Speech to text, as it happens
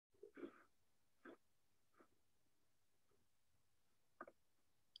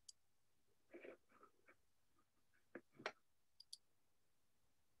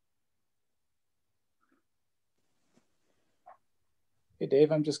Hey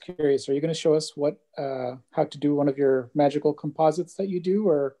Dave, I'm just curious. Are you going to show us how to do one of your magical composites that you do,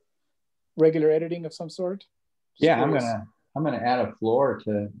 or regular editing of some sort? Just Yeah, curious. I'm gonna add a floor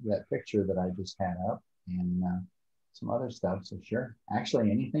to that picture that I just had up and some other stuff. So sure, actually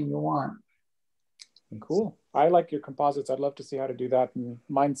anything you want. Cool. I like your composites. I'd love to see how to do that. And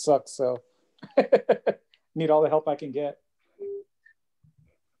mine sucks, so need all the help I can get.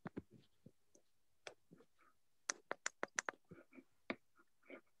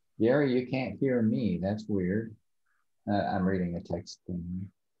 Gary, you can't hear me. That's weird. I'm reading a text thing.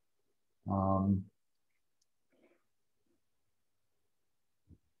 Um,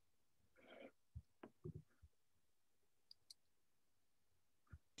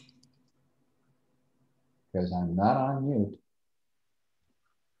 because I'm not on mute.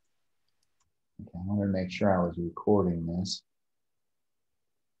 Okay, I want to make sure I was recording this.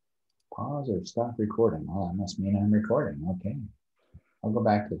 Pause or stop recording. Oh, that must mean I'm recording. Okay. I'll go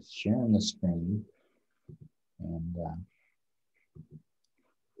back to sharing the screen and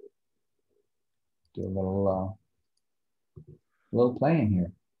do a little playing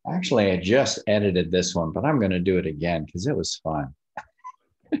here. Actually, I just edited this one, but I'm going to do it again because it was fun.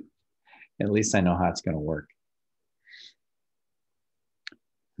 At least I know how it's going to work.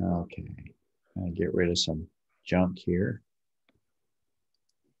 Okay. I get rid of some junk here.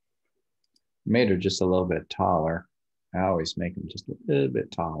 Made her just a little bit taller. I always make them just a little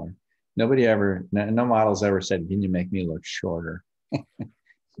bit taller. No models ever said, can you make me look shorter?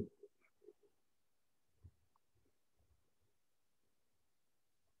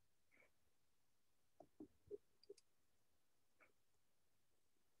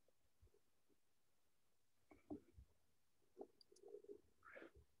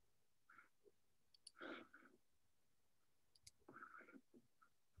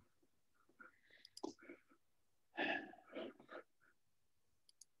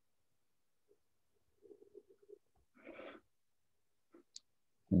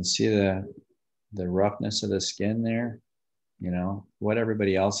 And see the roughness of the skin there? You know, what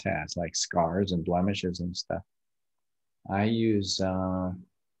everybody else has, like scars and blemishes and stuff. I use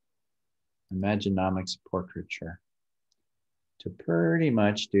Imaginomics portraiture to pretty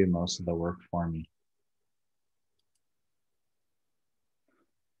much do most of the work for me.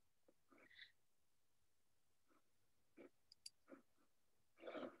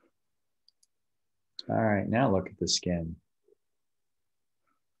 All right, now look at the skin.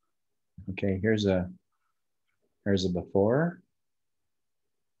 Okay, here's a before,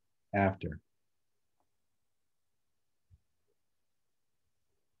 after.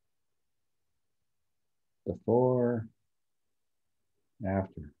 Before,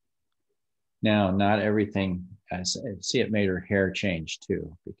 after. Now, not everything. I see it made her hair change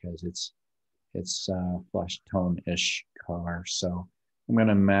too because it's flesh tone-ish color. So I'm going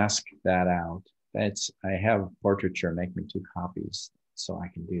to mask that out. I have portraiture make me 2 copies so I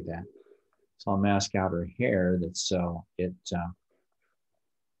can do that. So I'll mask out her hair I'll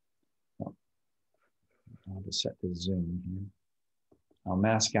just set the zoom here. I'll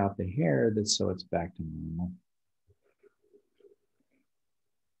mask out the hair so it's back to normal.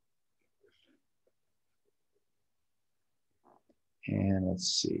 And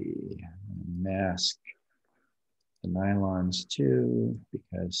let's see, mask the nylons too,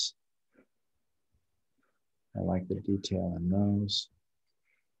 because I like the detail in those.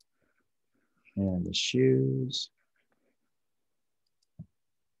 And the shoes.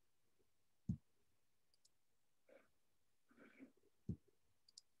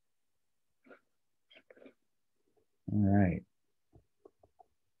 All right.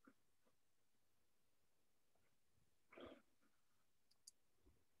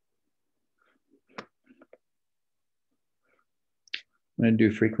 I'm going to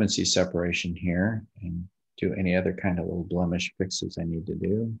do frequency separation here and do any other kind of little blemish fixes I need to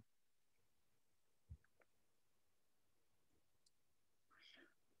do.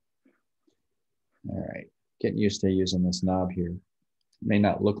 All right, getting used to using this knob here. It may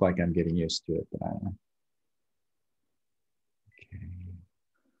not look like I'm getting used to it, but I am. Okay.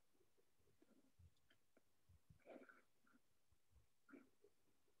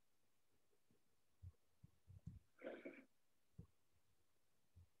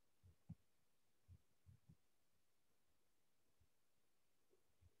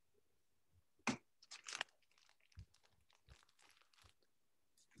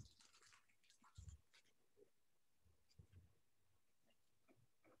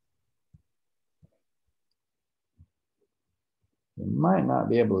 You might not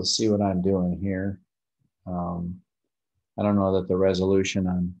be able to see what I'm doing here. I don't know that the resolution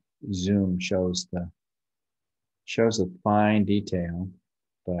on Zoom shows shows a fine detail,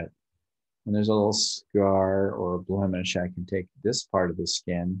 but when there's a little scar or a blemish, I can take this part of the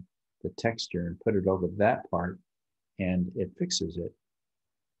skin, the texture, and put it over that part, and it fixes it.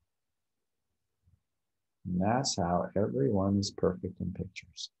 And that's how everyone is perfect in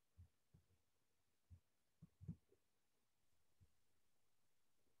pictures.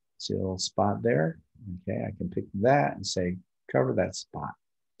 See a little spot there? Okay, I can pick that and say, cover that spot.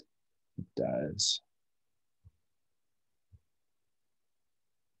 It does.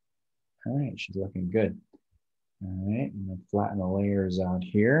 All right, she's looking good. All right, I'm gonna flatten the layers out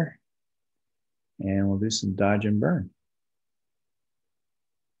here, and we'll do some dodge and burn.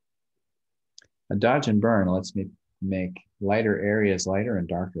 A dodge and burn lets me make lighter areas lighter and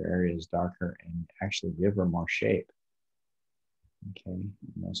darker areas darker and actually give her more shape. Okay, and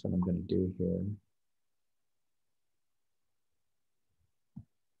that's what I'm going to do here.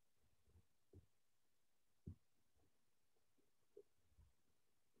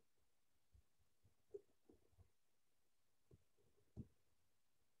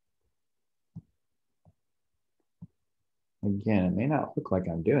 Again, it may not look like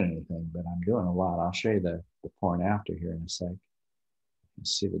I'm doing anything, but I'm doing a lot. I'll show you the before and after here in a sec. You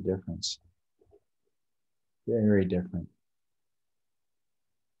see the difference. Very different.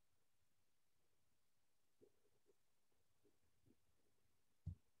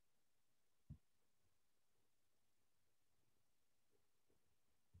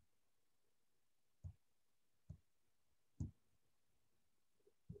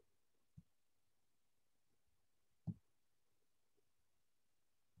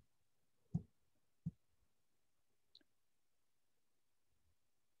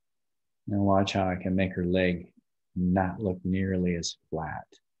 Now watch how I can make her leg not look nearly as flat.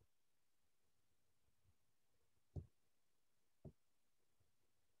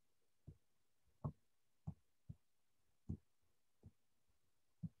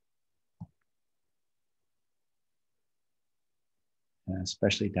 And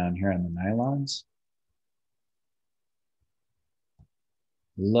especially down here on the nylons.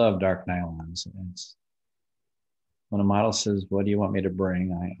 Love dark nylons. It's, when a model says, what do you want me to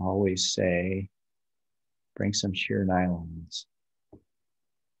bring? I always say, bring some sheer nylons.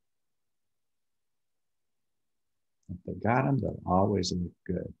 If they got them, they'll always look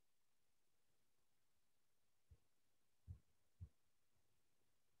good.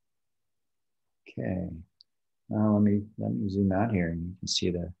 Okay, now let me zoom out here and you can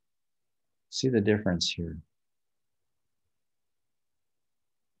see the difference here.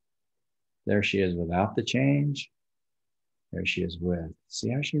 There she is without the change. There she is with. See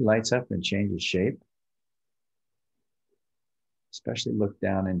how she lights up and changes shape? Especially look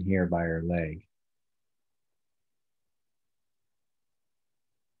down in here by her leg.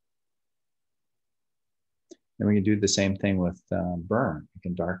 Then we can do the same thing with burn. We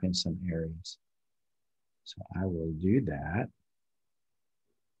can darken some areas. So I will do that.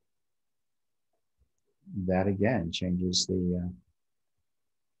 That again changes the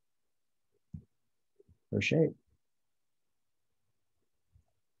her shape.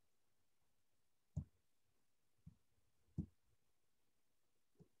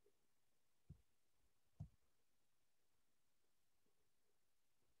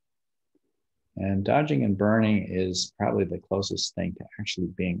 And dodging and burning is probably the closest thing to actually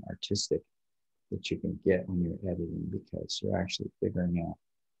being artistic that you can get when you're editing, because you're actually figuring out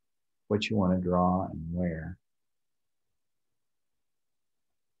what you want to draw and where.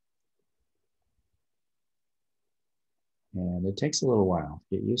 And it takes a little while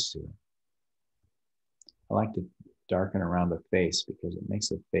to get used to it. I like to darken around the face because it makes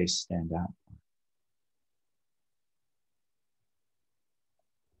the face stand out.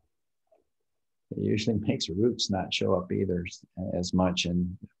 It usually makes roots not show up either as much,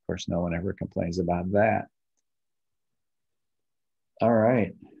 and of course no one ever complains about that. All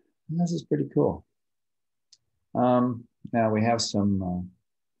right, this is pretty cool. Now we have some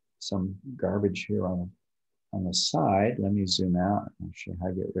garbage here on the side. Let me zoom out and show you how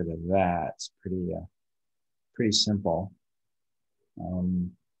to get rid of that. It's pretty simple.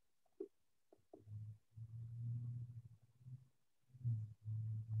 I'm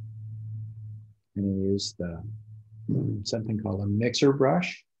going to use something called a mixer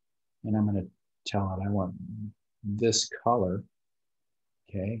brush, and I'm going to tell it I want this color,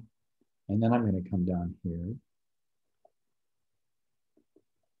 okay? And then I'm going to come down here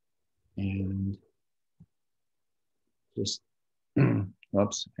and just,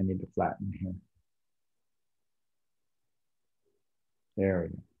 oops, I need to flatten here. There we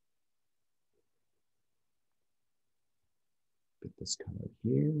go. Put this color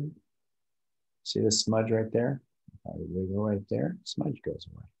here. See this smudge right there? I wiggle right there, smudge goes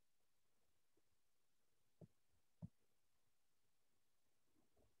away.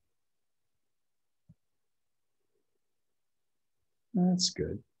 That's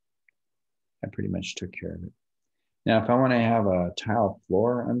good. I pretty much took care of it. Now, if I want to have a tile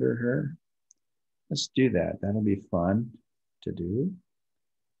floor under her, let's do that. That'll be fun to do.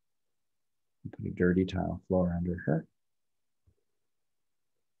 Put a dirty tile floor under her.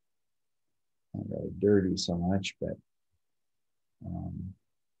 Not really dirty so much, but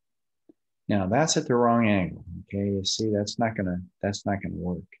now that's at the wrong angle. Okay, you see that's not gonna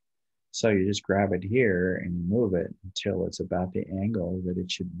work. So you just grab it here and move it until it's about the angle that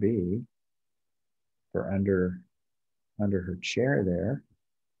it should be for under her chair there.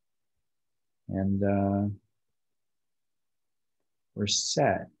 And we're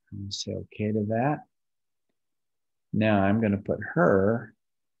set. I'm gonna say okay to that. Now I'm gonna put her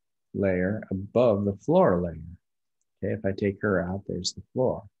layer above the floor layer. Okay, if I take her out, there's the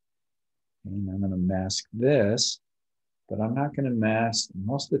floor. And I'm gonna mask this, but I'm not gonna mask,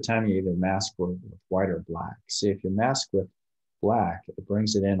 most of the time you either mask with white or black. See, if you mask with black, it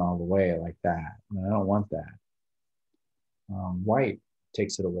brings it in all the way like that. And I don't want that. White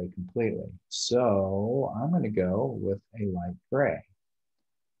takes it away completely. So I'm gonna go with a light gray.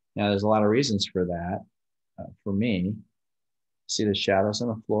 Now there's a lot of reasons for that. For me, see the shadows on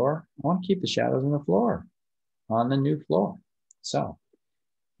the floor? I want to keep the shadows on the floor, on the new floor. So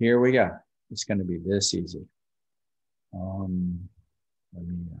here we go. It's going to be this easy. Let me,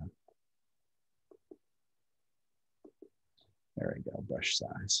 there we go, brush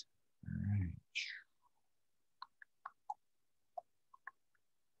size. All right.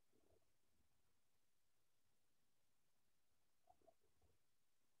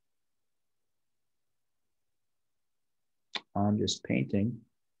 I'm just painting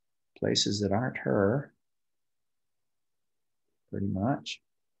places that aren't her, pretty much.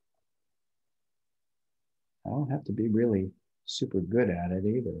 I don't have to be really super good at it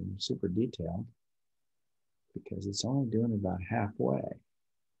either, super detailed, because it's only doing about halfway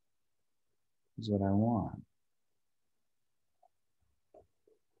is what I want.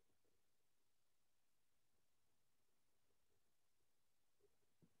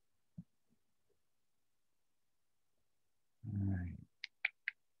 All right.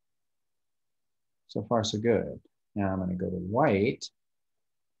 So far, so good. Now I'm going to go to white,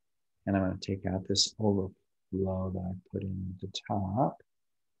 and I'm going to take out this overflow that I put in at the top,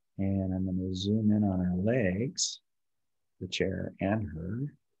 and I'm going to zoom in on her legs, the chair and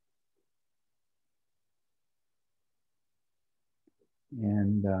her.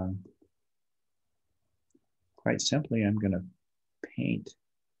 And quite simply, I'm going to paint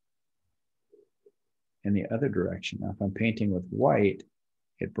in the other direction. Now, if I'm painting with white,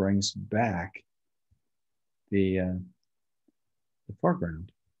 it brings back the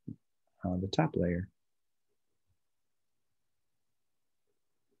foreground, the top layer.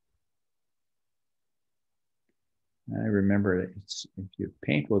 I remember it's, if you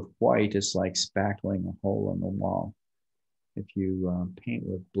paint with white, it's like spackling a hole in the wall. If you paint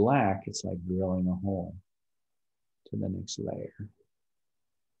with black, it's like drilling a hole to the next layer.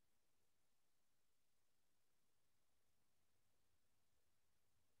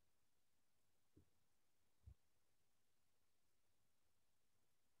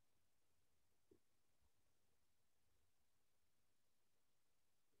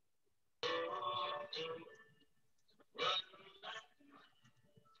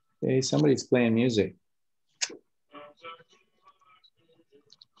 Hey, somebody's playing music.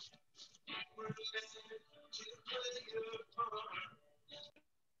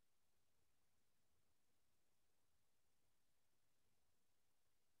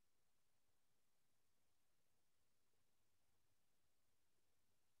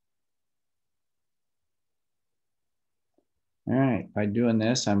 All right, by doing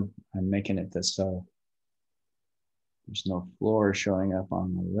this, I'm making it this so there's no floor showing up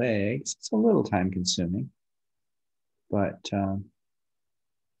on the legs. It's a little time consuming, but if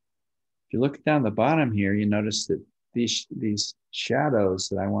you look down the bottom here, you notice that these shadows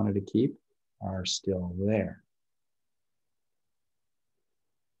that I wanted to keep are still there.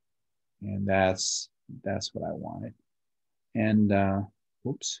 And that's what I wanted. And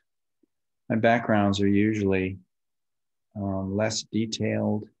oops, my backgrounds are usually less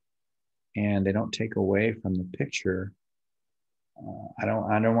detailed, and they don't take away from the picture. I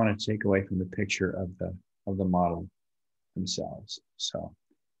don't want to take away from the picture of the model themselves. So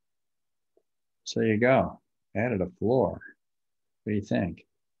there you go. Added a floor. What do you think?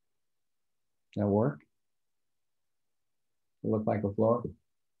 Does that work? Does it look like a floor?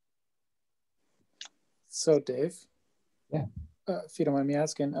 So Dave, Yeah. If you don't mind me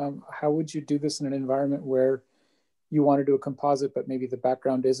asking, how would you do this in an environment where you want to do a composite, but maybe the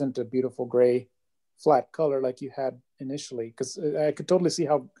background isn't a beautiful gray flat color like you had initially? Because I could totally see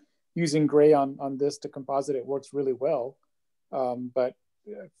how using gray on this to composite it works really well. But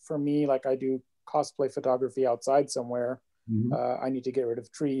for me, like I do cosplay photography outside somewhere, Mm-hmm. I need to get rid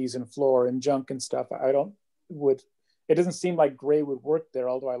of trees and floor and junk and stuff. I don't would it doesn't seem like gray would work there,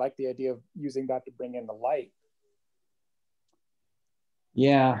 although I like the idea of using that to bring in the light.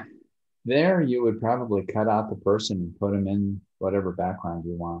 Yeah, there you would probably cut out the person and put them in whatever background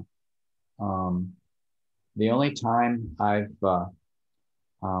you want. Um, the only time um,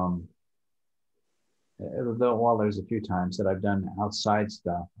 well, there's a few times that I've done outside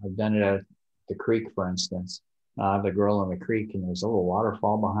stuff. I've done it at the creek, for instance. The girl in the creek, and there's a little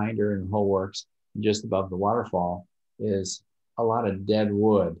waterfall behind her, and the whole works. And just above the waterfall is a lot of dead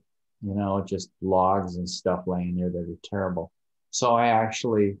wood, just logs and stuff laying there that are terrible. So I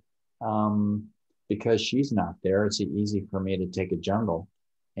actually, because she's not there, it's easy for me to take a jungle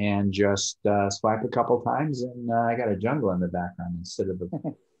and just swipe a couple times, and I got a jungle in the background instead of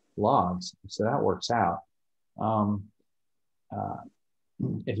the logs. So that works out. Um, uh,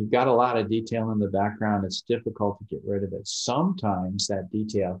 if you've got a lot of detail in the background, it's difficult to get rid of it. Sometimes that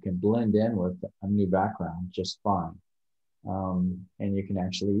detail can blend in with a new background just fine. And you can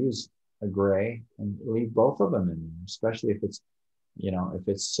actually use a gray and leave both of them in there, especially if it's, if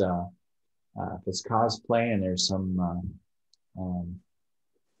it's cosplay and there's some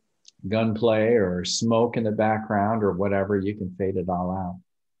gunplay or smoke in the background or whatever, you can fade it all out.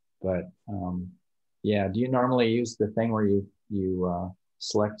 But yeah, do you normally use the thing where you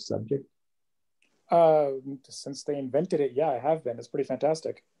select subject? Since they invented it, yeah, I have been. It's pretty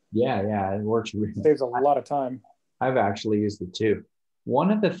fantastic. Yeah, it works really. Saves a lot of time. I've actually used it too. One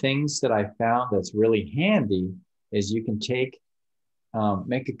of the things that I found that's really handy is you can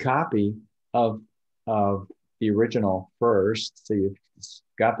make a copy of of the original first, so you've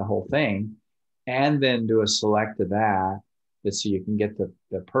got the whole thing, and then do a select of that so you can get the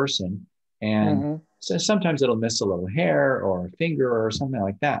person. And Mm-hmm. so sometimes it'll miss a little hair or a finger or something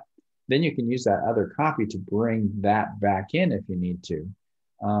like that. Then you can use that other copy to bring that back in if you need to.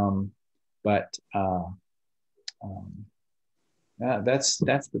 Um, but um, that's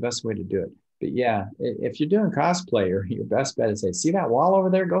the best way to do it. But yeah, if you're doing cosplay, your best bet is say, see that wall over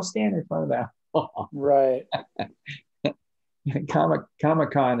there? Go stand in front of that wall. Right.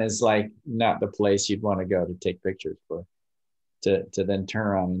 Comic-Con is like not the place you'd want to go to take pictures for, to then turn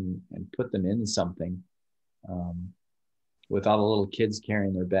around and put them in something, with all the little kids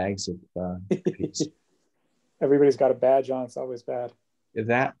carrying their bags of cookies. Everybody's got a badge on. It's always bad.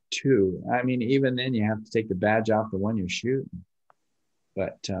 That too. I mean, even then you have to take the badge off the one you're shooting.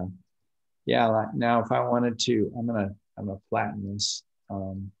 But yeah, like now if I wanted to, I'm gonna flatten this.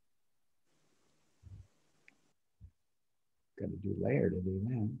 Got to do layer to do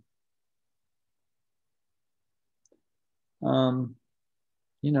that.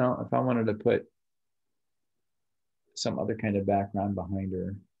 If I wanted to put some other kind of background behind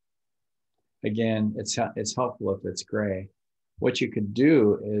her, again, it's helpful if it's gray. What you could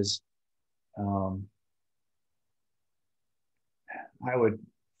do is, I would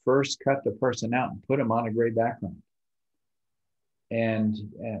first cut the person out and put them on a gray background. And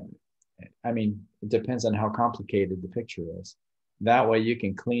I mean, it depends on how complicated the picture is. That way you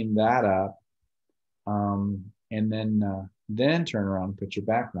can clean that up, and then turn around and put your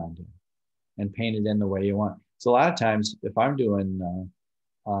background in and paint it in the way you want. So a lot of times, if I'm doing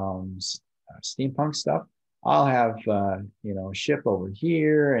steampunk stuff, I'll have a ship over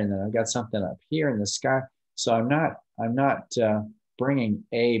here, and then I've got something up here in the sky. So I'm not bringing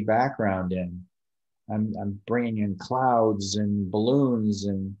a background in. I'm bringing in clouds and balloons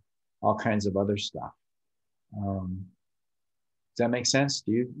and all kinds of other stuff. Does that make sense?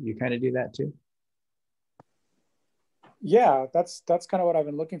 Do you kind of do that too? Yeah, that's kind of what I've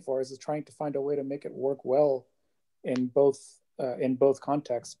been looking for, is trying to find a way to make it work well in both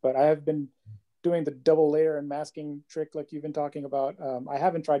contexts. But I have been doing the double layer and masking trick like you've been talking about. I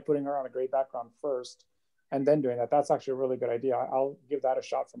haven't tried putting her on a gray background first and then doing that. That's actually a really good idea. I'll give that a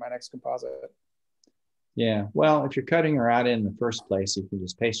shot for my next composite. Yeah. Well, if you're cutting her out in the first place, you can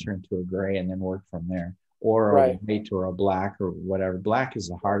just paste her into a gray and then work from there, or a Right. white or a black or whatever. Black is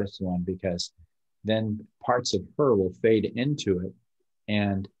the hardest one because then parts of her will fade into it,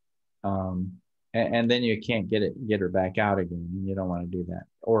 and and then you can't get her back out again. And you don't want to do that,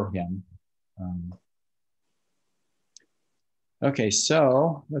 or him. Okay,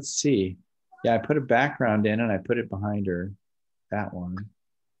 so let's see. Yeah, I put a background in and I put it behind her, that one.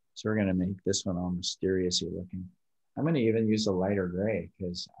 So we're going to make this one all mysteriously looking. I'm going to even use a lighter gray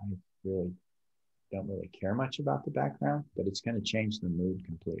because I really don't really care much about the background, but it's going to change the mood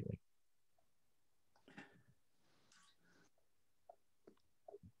completely.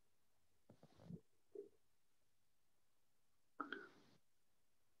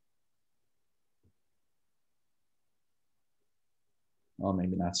 Well,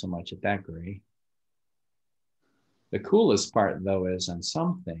 maybe not so much at that gray. The coolest part though is on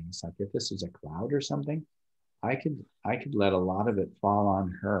some things, like if this is a cloud or something, I could let a lot of it fall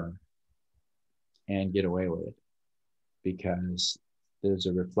on her and get away with it because there's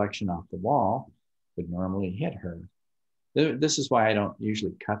a reflection off the wall would normally hit her. This is why I don't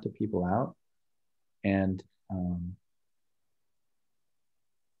usually cut the people out and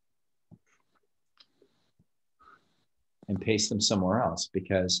paste them somewhere else,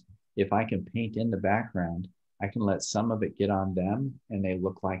 because if I can paint in the background, I can let some of it get on them and they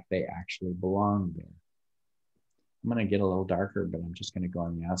look like they actually belong there. I'm going to get a little darker, but I'm just going to go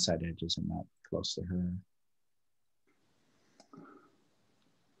on the outside edges and not close to her.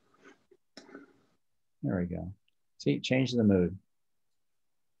 There we go. See, change the mood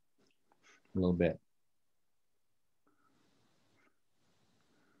a little bit.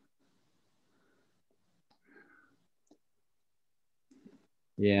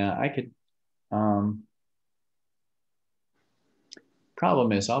 Yeah, I could.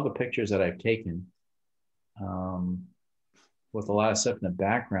 Problem is all the pictures that I've taken with a lot of stuff in the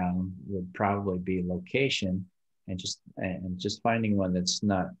background would probably be location, and just finding one that's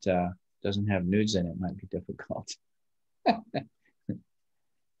not doesn't have nudes in it might be difficult.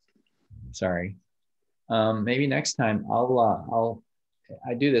 Sorry. Maybe next time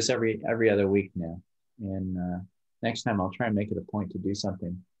I do this every other week now, and next time I'll try and make it a point to do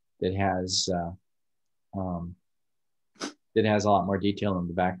something that has a lot more detail in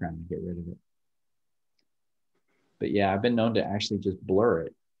the background and get rid of it. But yeah, I've been known to actually just blur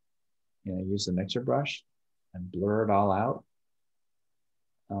it. You know, use the mixer brush and blur it all out.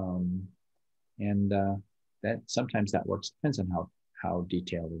 That sometimes that works. Depends on how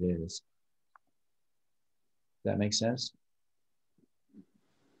detailed it is. Does that make sense?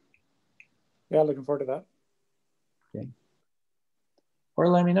 Yeah, looking forward to that. Okay. Or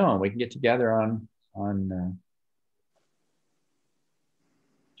let me know. We can get together on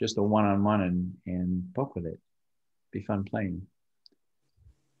just a one-on-one and poke with it. Be fun playing.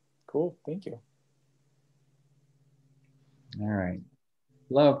 Cool. Thank you. All right.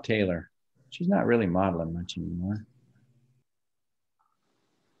 Love Taylor. She's not really modeling much anymore.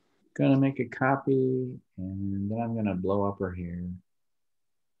 Gonna make a copy and then I'm gonna blow up her hair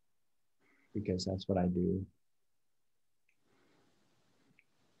because that's what I do.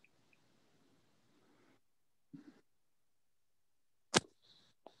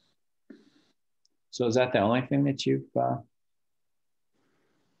 So is that the only thing that you've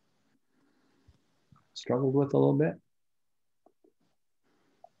struggled with a little bit?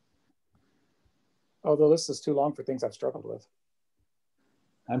 Oh, the list is too long for things I've struggled with.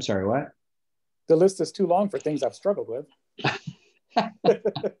 I'm sorry, what? The list is too long for things I've struggled with.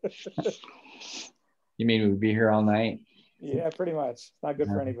 You mean we'd be here all night? Yeah, pretty much. It's not good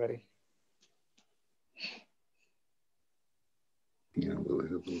for anybody. Yeah,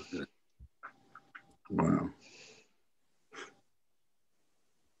 wow.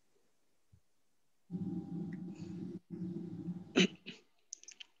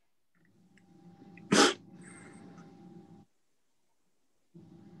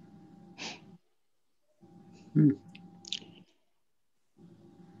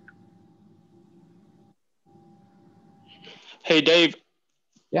 Hey, Dave.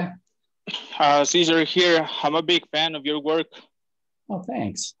 Yeah. Caesar here. I'm a big fan of your work. Oh,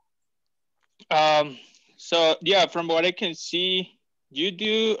 thanks. So yeah, from what I can see, you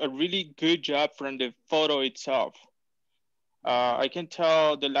do a really good job from the photo itself. I can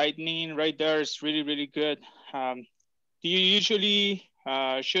tell the lighting right there is really, really good. Do you usually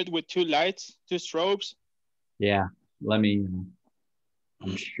shoot with two lights, two strobes? Yeah, I'm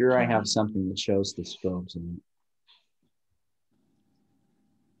sure I have something that shows the strobes in it.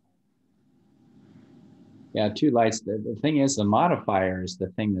 Yeah, two lights. The thing is, the modifier is the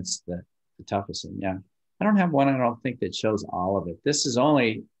thing that's the toughest thing. Yeah, I don't have one. I don't think that shows all of it. This is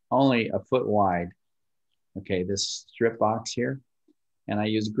only a foot wide. Okay, this strip box here, and I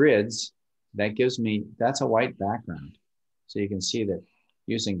use grids. That's a white background, so you can see that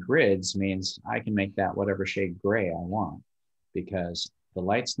using grids means I can make that whatever shade gray I want because the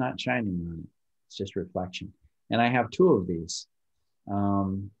light's not shining on it. It's just reflection. And I have two of these.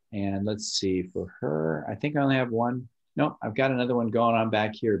 And let's see, for her, I think I only have one No, I've got another one going on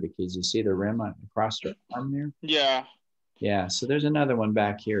back here because you see the rim across the arm there? Yeah. Yeah, so there's another one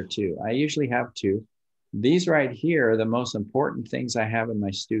back here too. I usually have two. These right here are the most important things I have in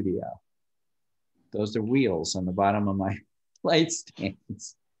my studio. Those are wheels on the bottom of my light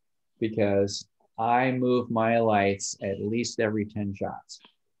stands because I move my lights at least every 10 shots.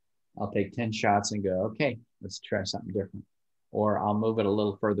 I'll take 10 shots and go, okay, let's try something different. Or I'll move it a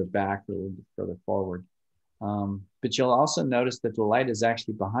little further back, a little bit further forward. But you'll also notice that the light is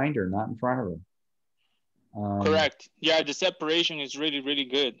actually behind her, not in front of her. Correct. Yeah, the separation is really, really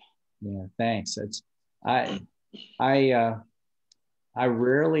good. Yeah, thanks. I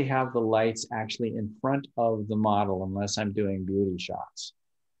rarely have the lights actually in front of the model unless I'm doing beauty shots.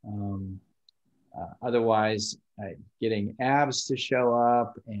 Otherwise, getting abs to show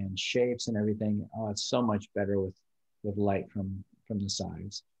up and shapes and everything, oh, it's so much better with light from the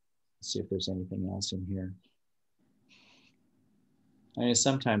sides. Let's see if there's anything else in here. I mean,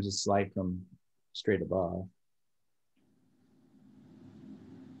 sometimes it's light from straight above.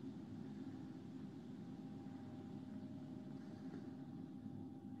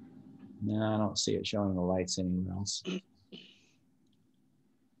 No, I don't see it showing the lights anywhere else.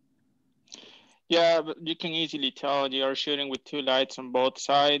 Yeah, but you can easily tell you are shooting with two lights on both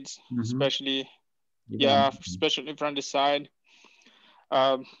sides, especially, especially from the side.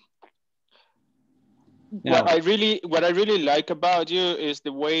 What I really like about you is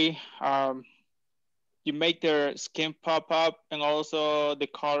the way you make their skin pop up, and also the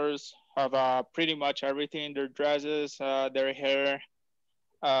colors of pretty much everything, their dresses, their hair.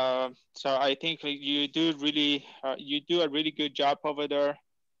 So I think you do a really good job over there.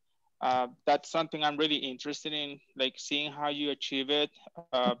 That's something I'm really interested in, like seeing how you achieve it,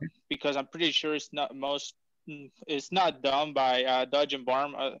 because I'm pretty sure it's not done by Dodge and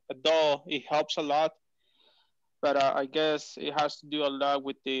Barm. Though it helps a lot, but I guess it has to do a lot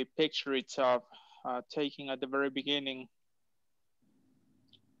with the picture itself, taking at the very beginning.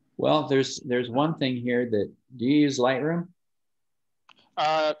 Well, there's one thing here that, do you use Lightroom?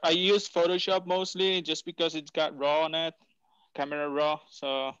 I use Photoshop mostly just because it's got RAW on it, camera RAW.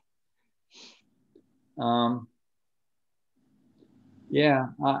 So. Yeah,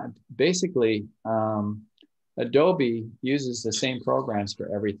 basically, Adobe uses the same programs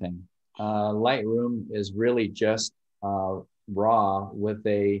for everything. Lightroom is really just RAW with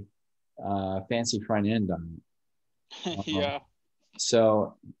a fancy front end on it. Yeah.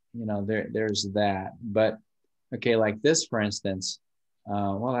 So, you know, there's that. But okay, like this, for instance,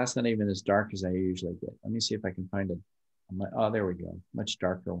 well, that's not even as dark as I usually get. Let me see if I can find it. Oh, there we go. Much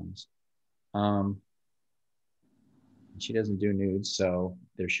darker ones. She doesn't do nudes, so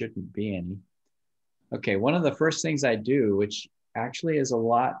there shouldn't be any. Okay, one of the first things I do, which actually has a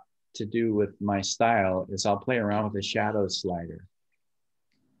lot to do with my style, is I'll play around with the shadow slider.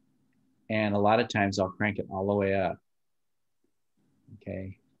 And a lot of times I'll crank it all the way up.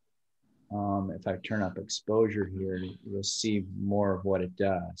 Okay. If I turn up exposure here, you'll see more of what it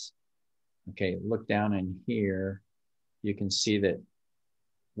does. Okay, look down in here. You can see that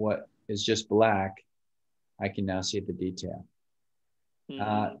what is just black, I can now see the detail.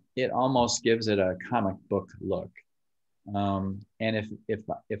 It almost gives it a comic book look. And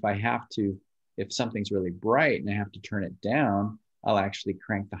if I have to, if something's really bright and I have to turn it down, I'll actually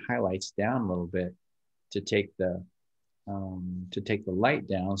crank the highlights down a little bit to take the light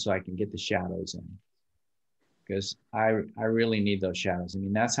down so I can get the shadows in. Because I really need those shadows. I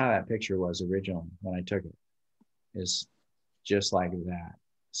mean, that's how that picture was originally when I took it, is just like that.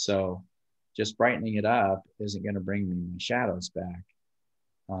 So just brightening it up isn't going to bring me my shadows back.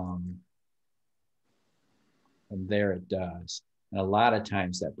 And there it does. And a lot of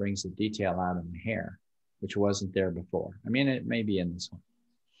times that brings the detail out in the hair, which wasn't there before. I mean, it may be in this one,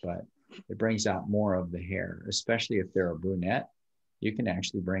 but it brings out more of the hair, especially if they're a brunette. You can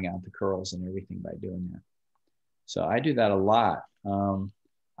actually bring out the curls and everything by doing that. So I do that a lot.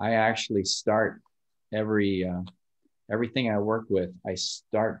 I actually start everything I work with, I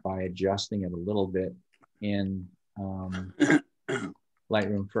start by adjusting it a little bit in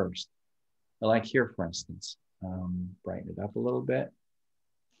Lightroom first. Like here, for instance, brighten it up a little bit.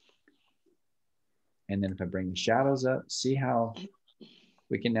 And then if I bring the shadows up, see how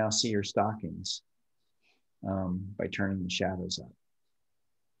we can now see your stockings by turning the shadows up.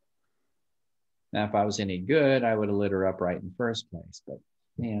 Now, if I was any good, I would have lit her up right in the first place. But,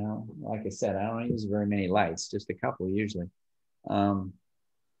 you know, like I said, I don't use very many lights, just a couple usually. And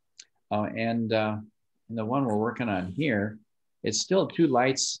the one we're working on here, it's still two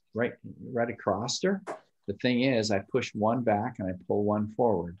lights right across her. The thing is, I push one back and I pull one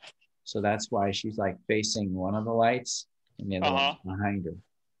forward. So that's why she's like facing one of the lights and the other one's Uh-huh. behind her.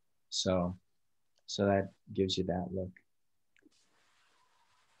 So that gives you that look.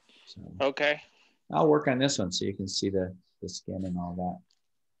 So Okay. I'll work on this one so you can see the skin and all that.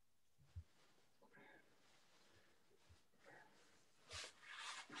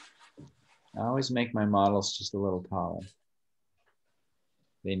 I always make my models just a little taller.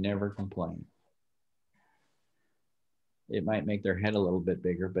 They never complain. It might make their head a little bit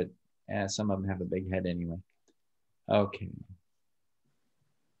bigger, but some of them have a big head anyway. Okay.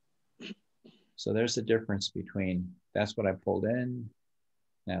 So there's the difference between, that's what I pulled in.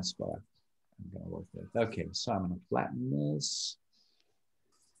 That's what I'm going to work with. Okay, so I'm going to flatten this.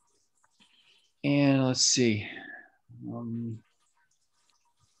 And let's see.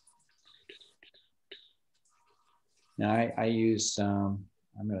 Now I use, I'm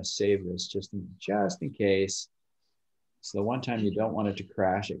going to save this just in case. So the one time you don't want it to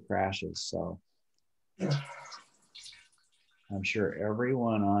crash, it crashes. So I'm sure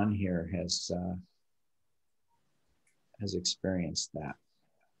everyone on here has experienced that.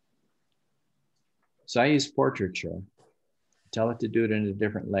 So I use portraiture. Tell it to do it in a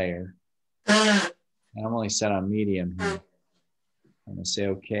different layer. And I'm only set on medium here. I'm going to say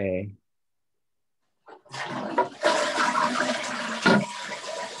okay.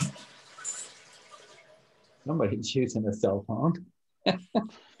 Somebody's using a cell phone.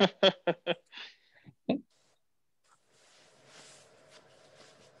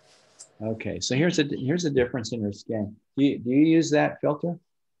 Okay, so here's a difference in her skin. Do you use that filter?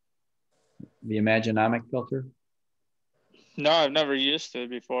 The Imaginomic filter? No, I've never used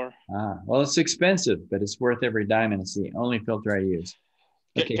it before. Well, it's expensive, but it's worth every dime, and it's the only filter I use.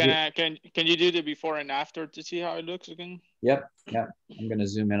 Okay, can you do the before and after to see how it looks again? Yep. I'm going to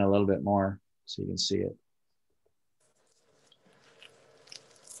zoom in a little bit more so you can see it.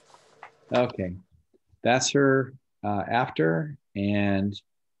 Okay, that's her after, and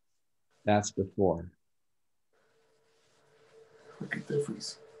that's before. Look at the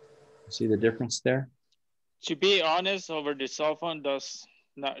difference. See the difference there? To be honest, over the cell phone does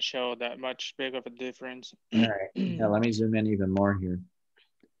not show that much big of a difference. All right, now let me zoom in even more here.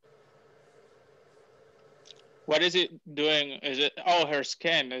 What is it doing? Is it, oh, her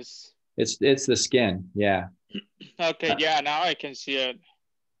skin is. It's the skin, yeah. Okay, yeah, now I can see it.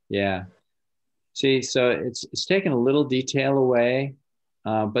 Yeah. See, so it's taken a little detail away,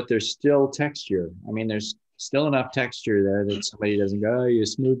 but there's still texture. I mean, there's still enough texture there that somebody doesn't go, oh, you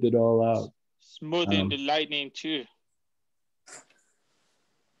smoothed it all out. Smoothing the lightning too.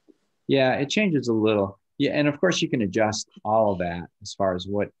 Yeah, it changes a little. Yeah, and of course you can adjust all of that as far as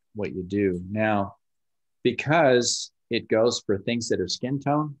what you do. Now, because it goes for things that are skin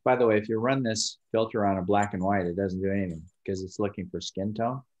tone, by the way, if you run this filter on a black and white, it doesn't do anything because it's looking for skin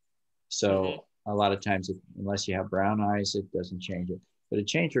tone. So a lot of times, unless you have brown eyes, it doesn't change it. But it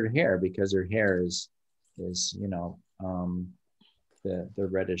changed her hair because her hair is you know, the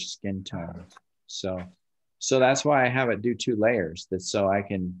reddish skin tone. So that's why I have it do 2 layers. That's so I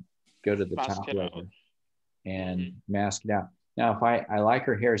can go to the top layer and mask it out. Now, if I like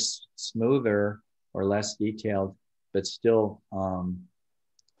her hair smoother or less detailed, but still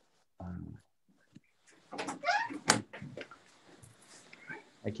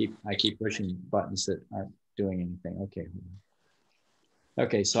I keep pushing buttons that aren't doing anything.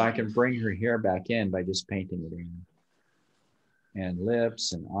 Okay, so I can bring her hair back in by just painting it in. And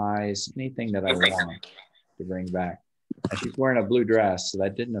lips and eyes, anything that I want to bring back. And she's wearing a blue dress, so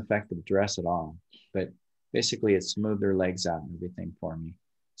that didn't affect the dress at all. But basically it smoothed her legs out and everything for me.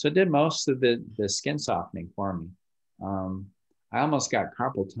 So it did most of the skin softening for me. I almost got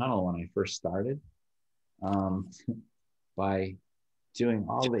carpal tunnel when I first started by doing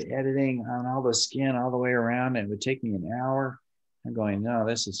all the editing on all the skin all the way around, and it would take me an hour. I'm going, no,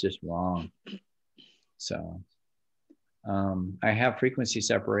 this is just wrong. So I have frequency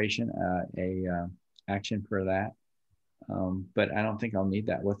separation, action for that, but I don't think I'll need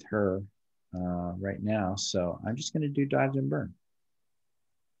that with her right now. So I'm just going to do dodge and burn.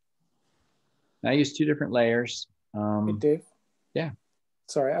 I use 2 different layers. Hey, Dave? Yeah.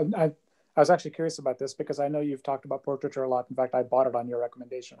 Sorry, I was actually curious about this because I know you've talked about portraiture a lot. In fact, I bought it on your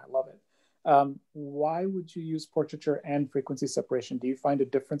recommendation. I love it. Why would you use portraiture and frequency separation? Do you find a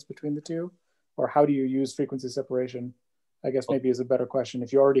difference between the two? Or how do you use frequency separation? I guess maybe is a better question.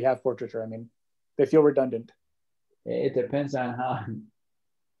 If you already have portraiture, I mean, they feel redundant. It depends on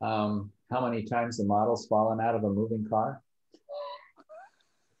how many times the model's fallen out of a moving car.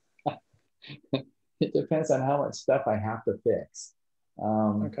 It depends on how much stuff I have to fix.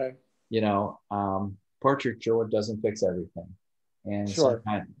 Okay. You know, portraiture doesn't fix everything. And Sure.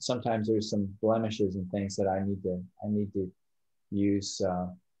 sometimes there's some blemishes and things that I need to use.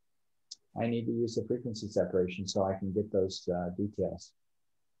 I need to use the frequency separation so I can get those details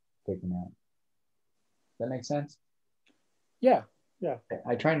taken out. Does that make sense? Yeah. Yeah.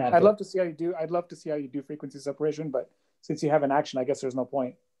 I try not I'd to. love to see how you do. I'd love to see how you do frequency separation, but since you have an action, I guess there's no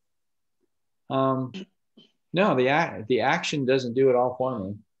point. No, the action doesn't do it all for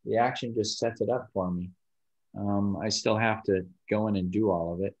me. The action just sets it up for me. I still have to go in and do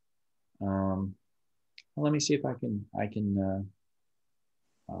all of it. Well, let me see if I can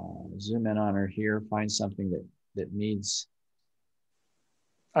zoom in on her here, find something that needs.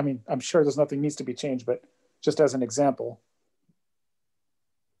 I mean, I'm sure there's nothing needs to be changed, but just as an example.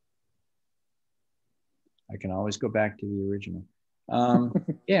 I can always go back to the original.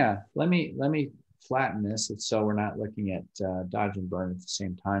 Yeah, let me flatten this so we're not looking at dodge and burn at the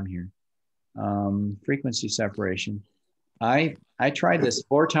same time here. Frequency separation. I tried this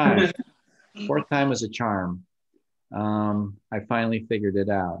 4 times. 4th time was a charm. I finally figured it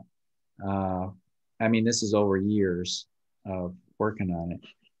out. I mean, this is over years of working on it.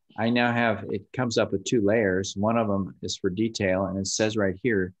 I now have, it comes up with 2 layers. One of them is for detail, and it says right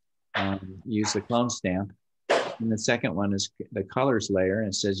here, use the clone stamp. And the second one is the colors layer, and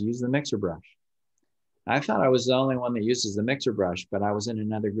it says use the mixer brush. I thought I was the only one that uses the mixer brush, but I was in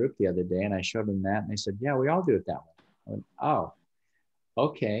another group the other day and I showed them that and they said, yeah, we all do it that way. I went, oh,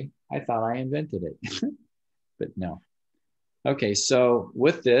 okay. I thought I invented it, but no. Okay, so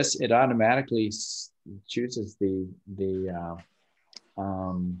with this, it automatically chooses the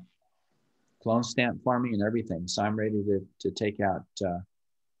clone stamp for me and everything. So I'm ready to take out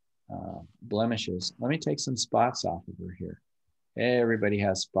blemishes. Let me take some spots off of her here. Everybody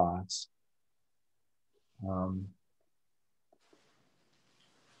has spots. All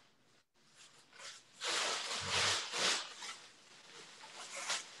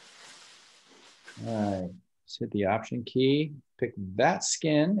right, let's hit the option key, pick that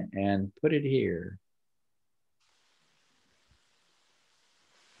skin and put it here.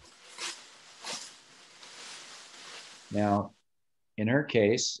 Now, in her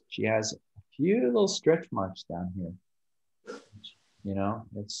case, she has a few little stretch marks down here. You know,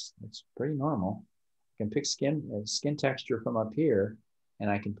 it's pretty normal. I can pick skin texture from up here and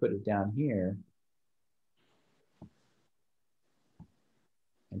I can put it down here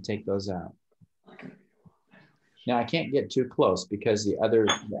and take those out. Now I can't get too close because the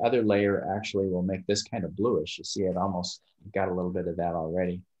other layer actually will make this kind of bluish. You see, it almost got a little bit of that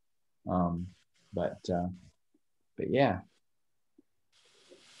already. But yeah.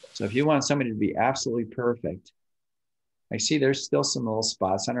 So if you want somebody to be absolutely perfect, I see there's still some little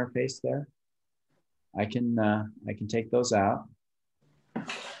spots on her face there. I can take those out.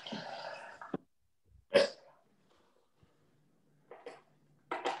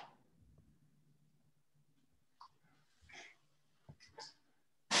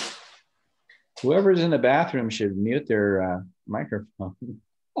 Whoever's in the bathroom should mute their microphone.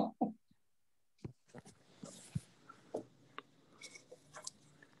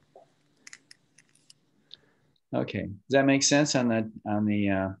 Okay, does that make sense on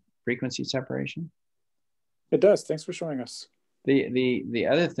the frequency separation? It does. Thanks for showing us. The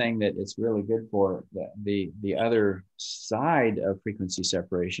other thing that it's really good for, the other side of frequency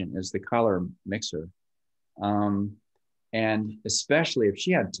separation is the color mixer. And especially if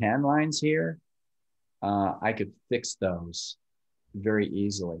she had tan lines here, I could fix those very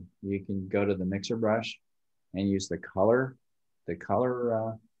easily. You can go to the mixer brush and use the color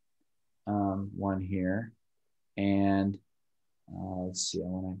one here. And let's see, I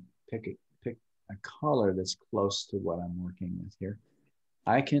want to pick a color that's close to what I'm working with here.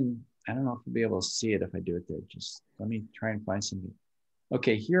 I don't know if you'll be able to see it if I do it there. Just let me try and find something.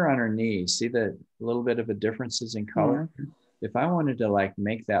 Okay, here on her knee, see the little bit of a differences in color? Mm-hmm. If I wanted to like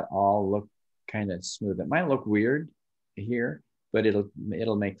make that all look kind of smooth, it might look weird here, but it'll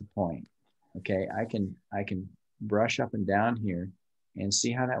make the point. Okay, I can brush up and down here and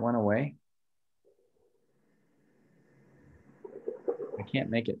see how that went away. I can't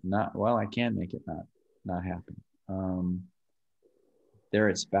make it not, well, I can make it not happen. There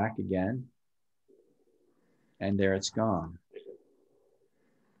it's back again. And there it's gone.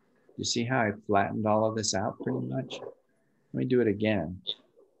 You see how I flattened all of this out pretty much? Let me do it again.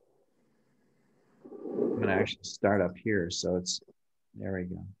 I'm gonna actually start up here. So it's, there we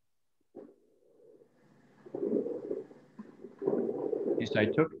go. So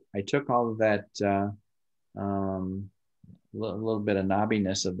I took all of that little bit of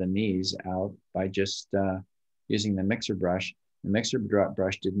knobbiness of the knees out by just using the mixer brush. The mixer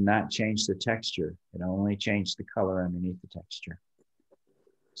brush did not change the texture. It only changed the color underneath the texture.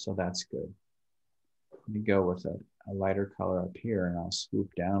 So that's good. Let me go with a lighter color up here and I'll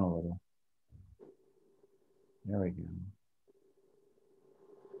swoop down a little. There we go.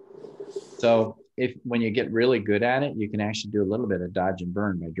 So when you get really good at it, you can actually do a little bit of dodge and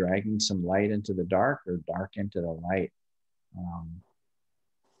burn by dragging some light into the dark or dark into the light.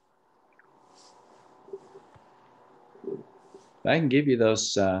 I can give you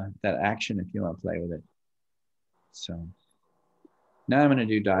those that action if you want to play with it. So now I'm going to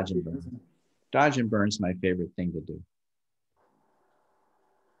do dodge and burn. Dodge and burn is my favorite thing to do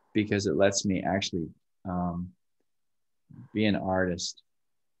because it lets me actually be an artist.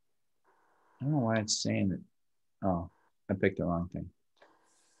 I don't know why it's saying that. Oh, I picked the wrong thing.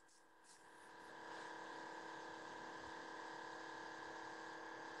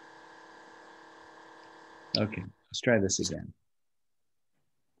 Okay, let's try this again.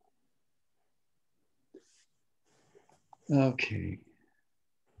 Okay.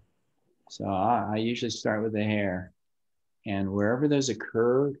 So I usually start with the hair, and wherever there's a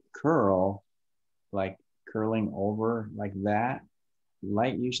curl, like curling over like that,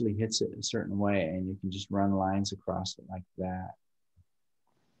 light usually hits it a certain way, and you can just run lines across it like that.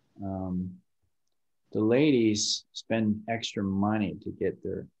 The ladies spend extra money to get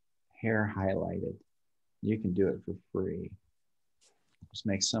their hair highlighted. You can do it for free. Just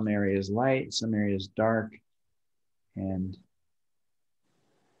make some areas light, some areas dark, and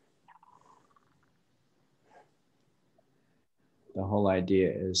the whole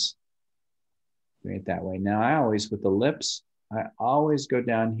idea is doing it that way. Now, I always, with the lips, I always go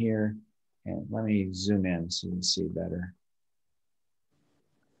down here, and let me zoom in so you can see better.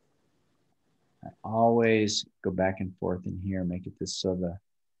 I always go back and forth in here, make it this so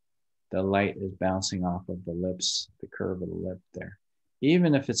the light is bouncing off of the lips, the curve of the lip there.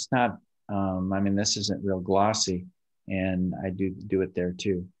 Even if it's not, I mean, this isn't real glossy, and I do it there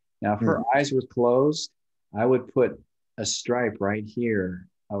too. Now, if her eyes were closed, I would put a stripe right here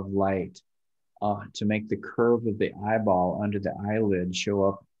of light to make the curve of the eyeball under the eyelid show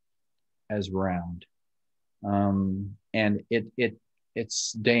up as round. And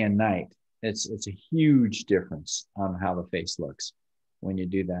it's day and night. It's a huge difference on how the face looks when you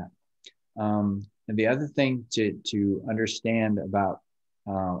do that. And the other thing to understand about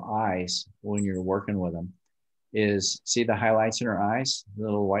eyes when you're working with them is, see the highlights in her eyes, the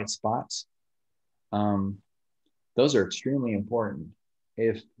little white spots? Those are extremely important.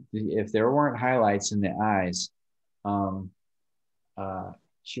 If there weren't highlights in the eyes,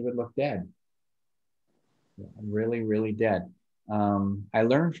 she would look dead. Really, really dead. I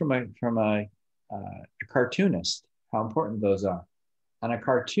learned from a cartoonist how important those are. On a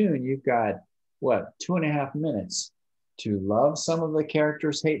cartoon, you've got, what, 2.5 minutes to love some of the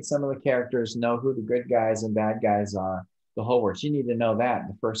characters, hate some of the characters, know who the good guys and bad guys are, the whole works. You need to know that in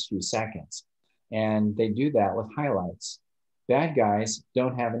the first few seconds. And they do that with highlights. Bad guys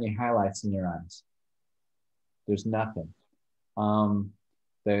don't have any highlights in their eyes. There's nothing.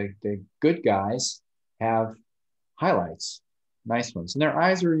 The good guys have highlights, nice ones. And their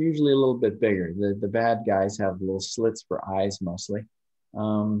eyes are usually a little bit bigger. The bad guys have little slits for eyes mostly,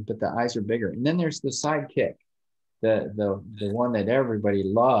 but the eyes are bigger. And then there's the sidekick, the one that everybody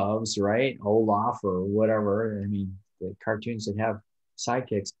loves, right? Olaf or whatever. I mean, the cartoons that have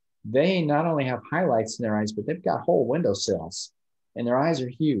sidekicks, they not only have highlights in their eyes, but they've got whole windowsills, and their eyes are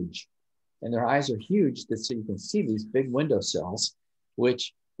huge. And their eyes are huge so you can see these big windowsills,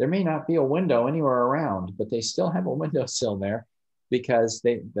 which there may not be a window anywhere around, but they still have a windowsill there because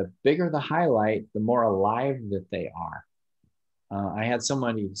the bigger the highlight, the more alive that they are. I had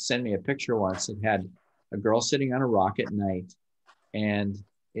somebody send me a picture once that had a girl sitting on a rock at night, and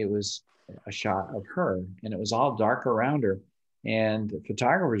it was a shot of her, and it was all dark around her. And the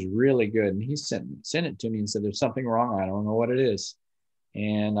photographer was really good, and he sent it to me and said, "There's something wrong. I don't know what it is."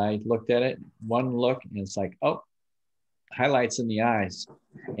 And I looked at it, one look, and it's like, oh, highlights in the eyes.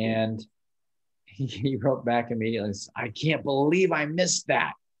 And he wrote back immediately, "I can't believe I missed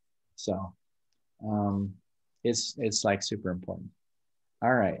that." So it's like super important.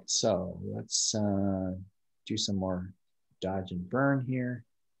 All right, so let's do some more dodge and burn here.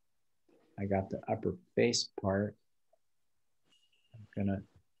 I got the upper face part. I'm gonna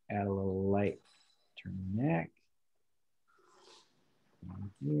add a little light to her neck.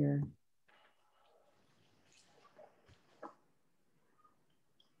 Down here.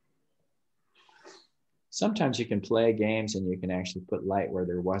 Sometimes you can play games and you can actually put light where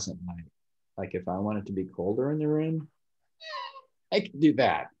there wasn't light. Like if I want it to be colder in the room, I can do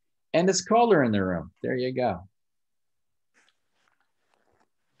that. And it's colder in the room. There you go.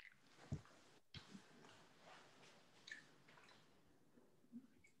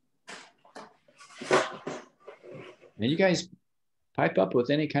 And you guys pipe up with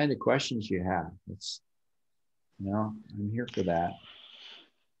any kind of questions you have. It's, I'm here for that.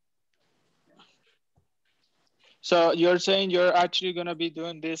 So you're saying you're actually gonna be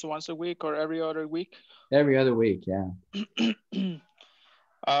doing this once a week or every other week? Every other week, yeah.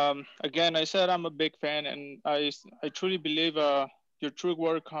 Again, I said I'm a big fan, and I truly believe your true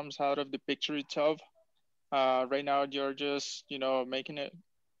work comes out of the picture itself. Right now, you're just making it,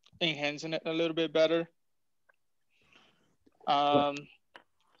 enhancing it a little bit better. I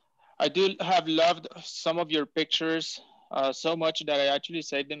do have loved some of your pictures so much that I actually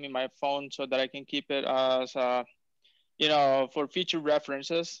saved them in my phone so that I can keep it as for future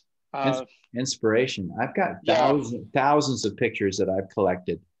references. Inspiration. I've got Yeah. thousands of pictures that I've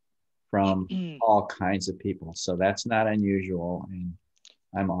collected from all kinds of people. So that's not unusual, and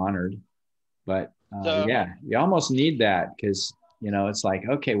I'm honored. But yeah, you almost need that because it's like,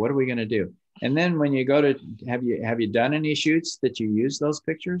 okay, what are we going to do? And then when you go to, have you done any shoots that you use those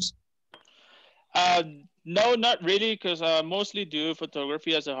pictures? No, not really, because I mostly do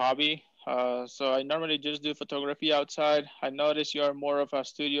photography as a hobby. So I normally just do photography outside. I notice you are more of a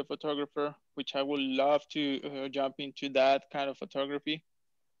studio photographer, which I would love to jump into that kind of photography.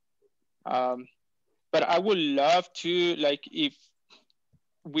 But I would love to, like, if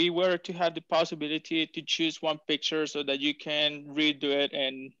we were to have the possibility to choose one picture so that you can redo it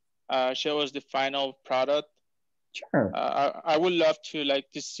and show us the final product. Sure. I would love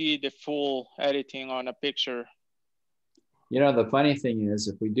to see the full editing on a picture. The funny thing is,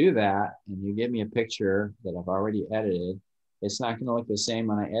 if we do that and you give me a picture that I've already edited, it's not going to look the same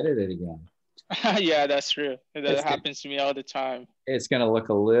when I edit it again. Yeah, that's true. That happens to me all the time. It's going to look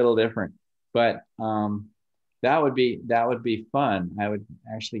a little different, but that would be fun. I would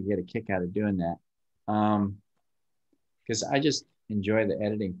actually get a kick out of doing that because I just enjoy the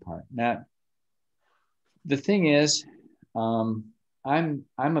editing part. Now, the thing is, I'm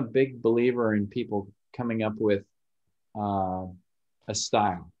a big believer in people coming up with a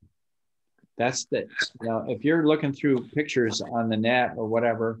style. That's if you're looking through pictures on the net or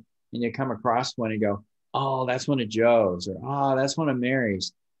whatever, and you come across one and go, oh, that's one of Joe's, or oh, that's one of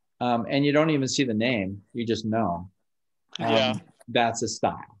Mary's, and you don't even see the name, you just know. Yeah, that's a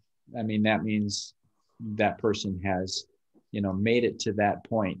style. I mean, that means that person has, made it to that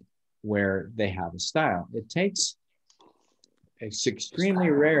point where they have a style. It's extremely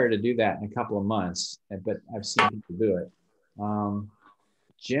rare to do that in a couple of months, but I've seen people do it.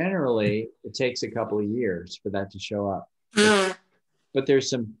 Generally, it takes a couple of years for that to show up. But there's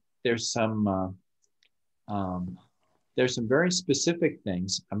some very specific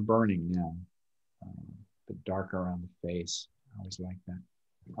things. I'm burning now, but darker around the face. I always like that.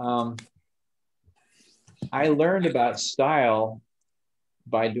 I learned about style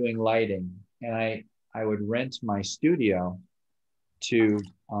by doing lighting, and I would rent my studio to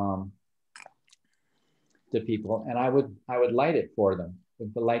people, and I would light it for them,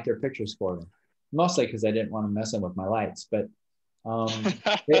 would light their pictures for them, mostly because I didn't want to mess them with my lights. But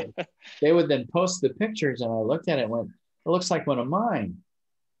they would then post the pictures, and I looked at it and went, it looks like one of mine,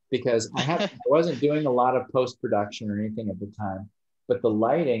 because I wasn't doing a lot of post-production or anything at the time, but the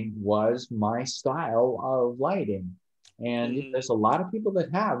lighting was my style of lighting. And there's a lot of people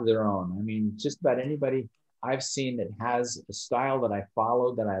that have their own. I mean, just about anybody I've seen that has a style that I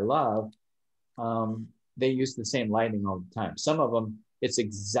follow, that I love, they use the same lighting all the time. Some of them, it's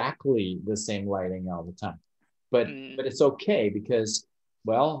exactly the same lighting all the time. But it's okay because,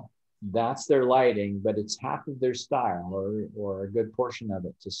 well, that's their lighting, but it's half of their style or a good portion of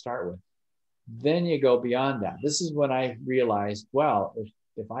it to start with. Then you go beyond that. This is when I realized, well,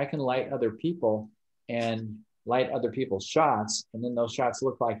 if I can light other people and light other people's shots, and then those shots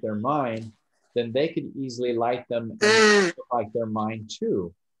look like they're mine, then they could easily light them and look like they're mine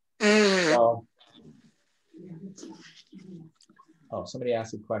too. So, somebody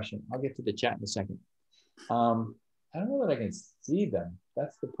asked a question. I'll get to the chat in a second. I don't know that I can see them.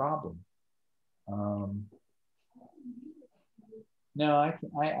 That's the problem. No,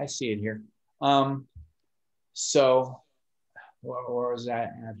 I see it here. So where was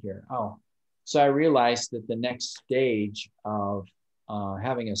that at here? Oh, so I realized that the next stage of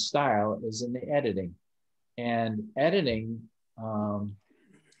having a style is in the editing. And editing,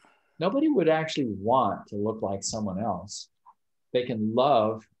 nobody would actually want to look like someone else. They can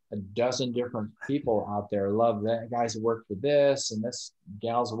love a dozen different people out there, love that guys who work for this and this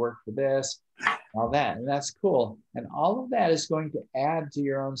gals who work for this, all that. And that's cool. And all of that is going to add to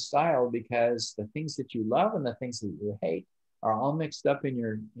your own style because the things that you love and the things that you hate are all mixed up in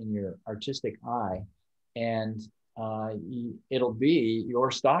your artistic eye. And it'll be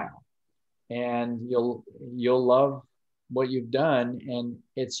your style. And you'll love what you've done, and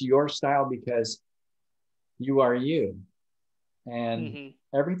it's your style because you are you. And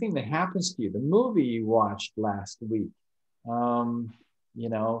Mm-hmm. everything that happens to you, the movie you watched last week, um, you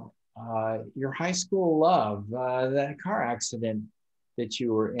know, your high school love, that car accident that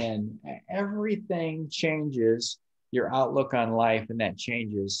you were in, everything changes your outlook on life, and that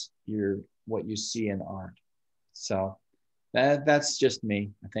changes your what you see in art. So that's just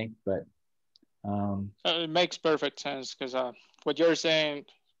me, I think. But It makes perfect sense because what you're saying,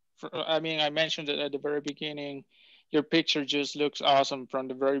 I mean, I mentioned it at the very beginning. Your picture just looks awesome from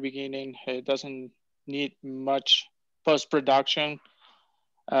the very beginning. It doesn't need much post production.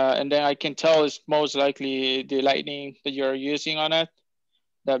 And then I can tell it's most likely the lightning that you're using on it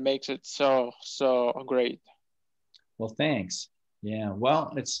that makes it so great. well, thanks. Yeah.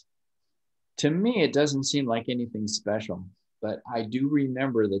 Well, it's to me, it doesn't seem like anything special, but I do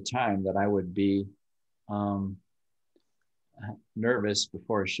remember the time that I would be um, nervous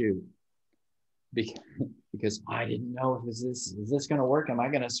before a shoot because, because I didn't know, is this going to work? Am I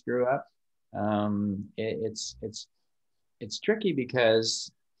going to screw up? It's tricky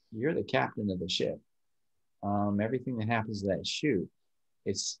because you're the captain of the ship. Everything that happens to that shoot,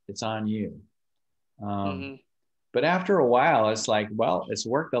 it's on you. Um, Mm-hmm. but after a while, it's like, well, it's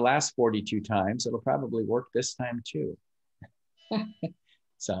worked the last 42 times. It'll probably work this time too.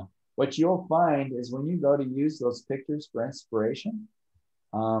 So what you'll find is when you go to use those pictures for inspiration,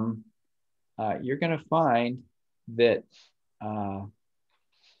 um, you're going to find that uh,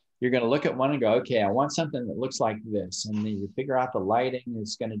 you're going to look at one and go, okay, I want something that looks like this. And then you figure out the lighting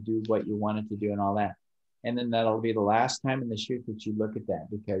is going to do what you want it to do and all that. And then that'll be the last time in the shoot that you look at that,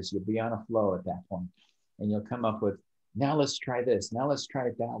 because you'll be on a flow at that point. And you'll come up with, now let's try this. Now let's try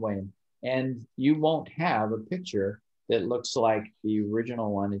it that way. And you won't have a picture that looks like the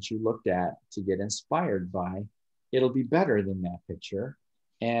original one that you looked at to get inspired by. It'll be better than that picture.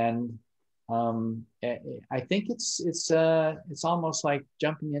 And I think it's almost like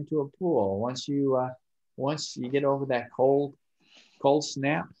jumping into a pool. Once you get over that cold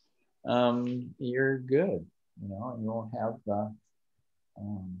snap, you're good, and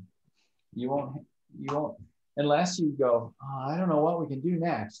um, you won't you won't unless you go, oh, I don't know what we can do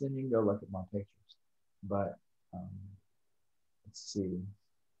next. Then you can go look at my pictures. But um, let's see,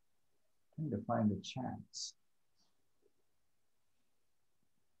 I'm trying to find the chats.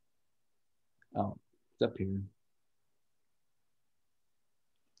 Oh, it's up here.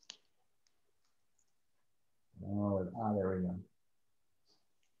 Oh, there we go.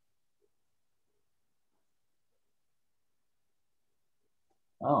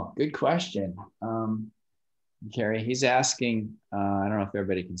 Oh, good question. Carrie, he's asking, I don't know if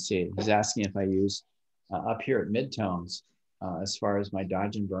everybody can see it. He's asking if I use up here at midtones as far as my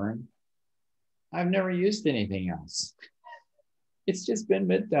dodge and burn. I've never used anything else. It's just been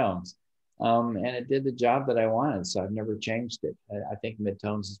midtones. And it did the job that I wanted. So I've never changed it. I think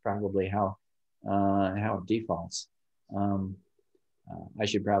midtones is probably how it defaults. I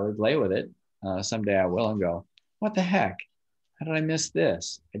should probably play with it. Someday I will and go, what the heck? How did I miss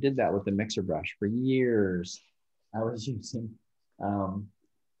this? I did that with the mixer brush for years. I was using, um,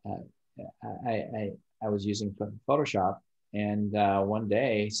 uh, I was using Photoshop, and one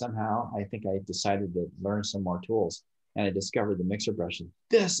day somehow I think I decided to learn some more tools, and I discovered the mixer brush. And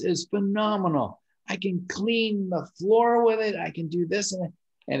this is phenomenal. I can clean the floor with it. I can do this,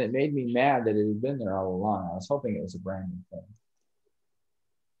 and it made me mad that it had been there all along. I was hoping it was a brand new thing.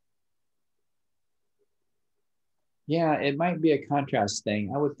 Yeah, it might be a contrast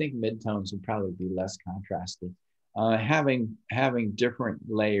thing. I would think midtones would probably be less contrasted. Having different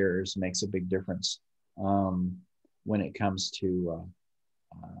layers makes a big difference um, when it comes to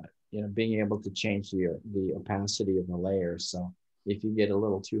being able to change the opacity of the layers. So if you get a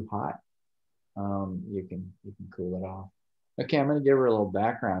little too hot, you can cool it off. Okay, I'm going to give her a little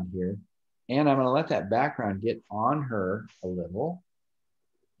background here, and I'm going to let that background get on her a little,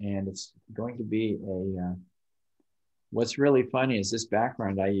 and it's going to be a what's really funny is this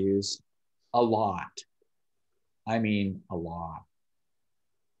background I use a lot. I mean, a lot.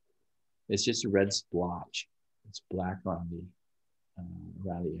 It's just a red splotch. It's black around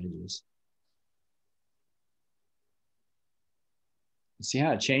the edges. See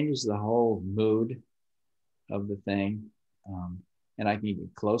how it changes the whole mood of the thing, and I can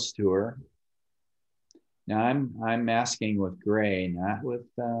get close to her. Now I'm masking with gray, not with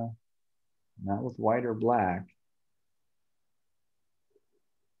white or black.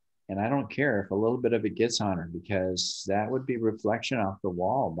 And I don't care if a little bit of it gets on her, because that would be reflection off the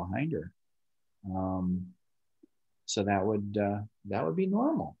wall behind her. So that would be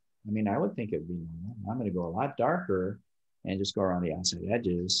normal. I mean, I would think it would be normal. I'm going to go a lot darker and just go around the outside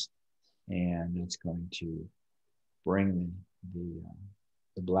edges, and it's going to bring the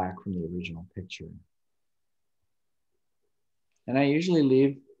black from the original picture. And I usually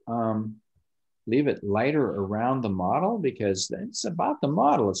leave it lighter around the model because it's about the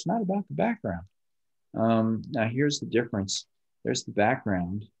model. It's not about the background. Now here's the difference. There's the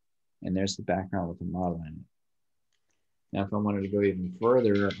background, and there's the background with the model in it. Now, if I wanted to go even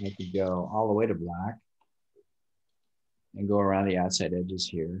further, I could go all the way to black and go around the outside edges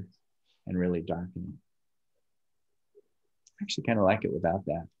here and really darken it. I actually kind of like it without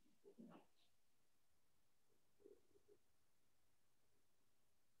that.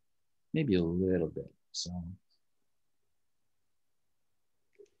 Maybe a little bit. So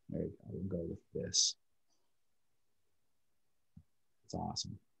there you go. We'll go with this. It's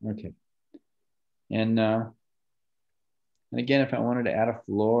awesome. Okay. And again, if I wanted to add a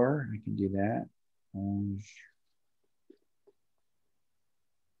floor, I can do that.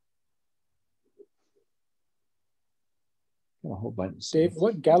 Got a whole bunch. Dave,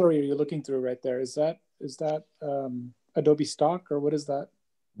 what gallery are you looking through right there? Is that Adobe Stock, or what is that?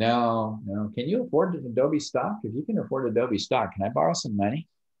 No. Can you afford Adobe Stock? If you can afford Adobe Stock, can I borrow some money?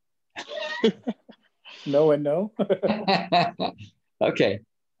 No and no. Okay.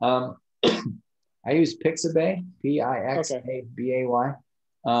 I use Pixabay, Pixabay.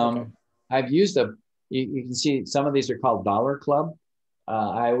 Okay. I've used you can see some of these are called Dollar Club.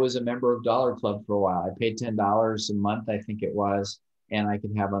 I was a member of Dollar Club for a while. I paid $10 a month, I think it was, and I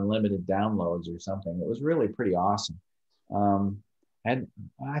could have unlimited downloads or something. It was really pretty awesome. And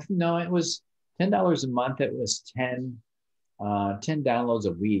no, it was $10 a month. It was 10 downloads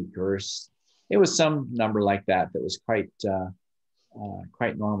a week, or it was some number like that was quite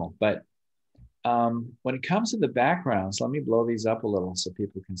normal. But when it comes to the backgrounds, let me blow these up a little so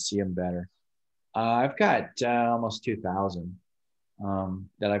people can see them better. I've got almost 2,000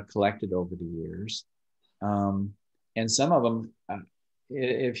 that I've collected over the years. And some of them,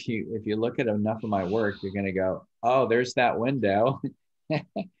 if you look at enough of my work, you're going to go, oh, there's that window,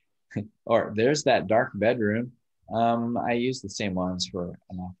 or there's that dark bedroom. I use the same ones for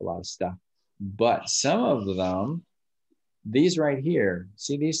an awful lot of stuff. But some of them, these right here,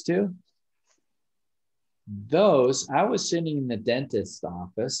 see these two? Those, I was sitting in the dentist's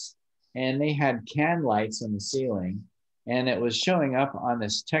office, and they had can lights on the ceiling, and it was showing up on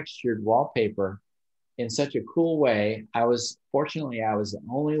this textured wallpaper in such a cool way. Fortunately, I was the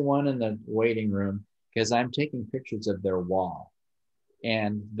only one in the waiting room because I'm taking pictures of their wall.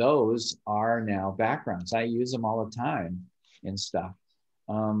 And those are now backgrounds. I use them all the time in stuff.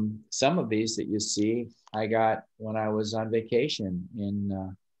 Some of these that you see, I got when I was on vacation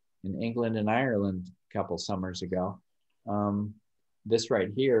in England and Ireland a couple summers ago. This right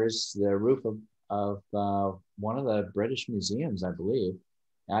here is the roof of one of the British museums, I believe.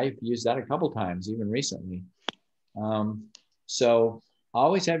 I've used that a couple times, even recently. So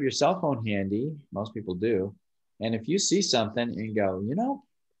always have your cell phone handy. Most people do. And if you see something and go,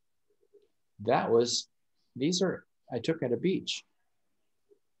 I took at a beach.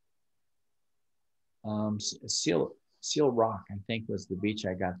 Seal Rock, I think, was the beach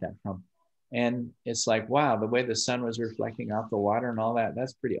I got that from. And it's like, wow, the way the sun was reflecting off the water and all that,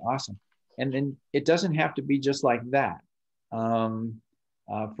 that's pretty awesome. And then it doesn't have to be just like that.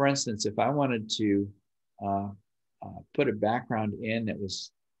 For instance, if I wanted to put a background in that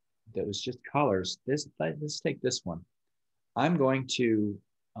was just colors, let's take this one. I'm going to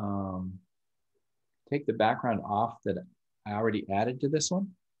take the background off that I already added to this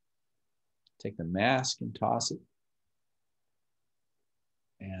one. Take the mask and toss it.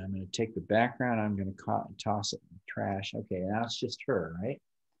 And I'm going to take the background. I'm going to toss it in the trash. Okay, now it's just her, right?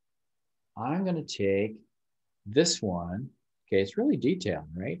 I'm going to take this one. Okay, it's really detailed,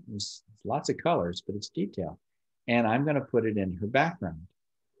 right? It's lots of colors, but it's detailed. And I'm going to put it in her background.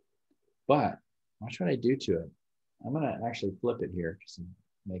 But watch what I do to it. I'm going to actually flip it here just to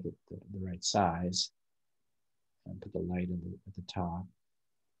make it the right size. And put the light at the top.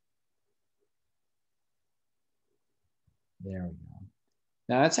 There we go.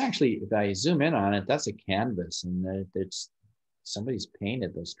 Now that's actually, if I zoom in on it, that's a canvas, and it's somebody's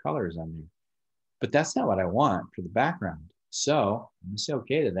painted those colors on there. But that's not what I want for the background. So I'm going to say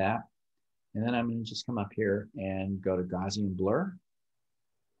okay to that. And then I'm going to just come up here and go to Gaussian blur.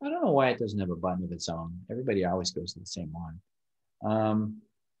 I don't know why it doesn't have a button of its own. Everybody always goes to the same one.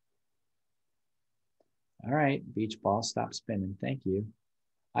 All right, beach ball, stop spinning. Thank you.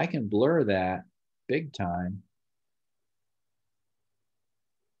 I can blur that big time.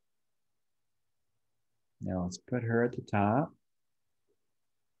 Now let's put her at the top.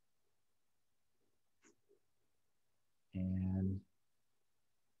 And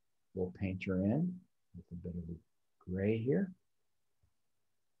We'll paint her in with a bit of a gray here.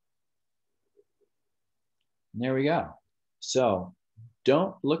 And there we go. So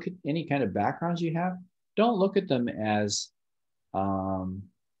don't look at any kind of backgrounds you have. Don't look at them as, oh,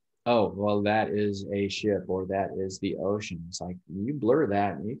 well, that is a ship or that is the ocean. It's like you blur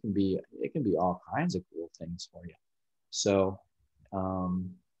that and it can be all kinds of cool things for you. So,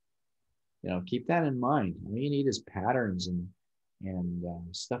 you know, keep that in mind. All you need is patterns and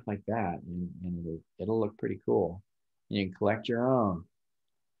stuff like that, and it'll look pretty cool. You can collect your own.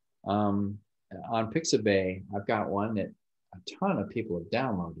 On Pixabay, I've got one that a ton of people have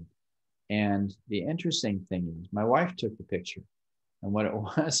downloaded. And the interesting thing is, my wife took the picture, and what it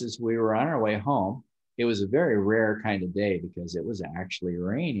was is we were on our way home. It was a very rare kind of day because it was actually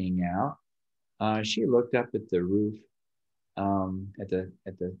raining out. She looked up at the roof, at the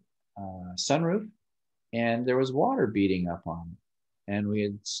sunroof, and there was water beating up on it. And we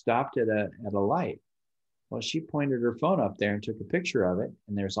had stopped at a light. Well, she pointed her phone up there and took a picture of it,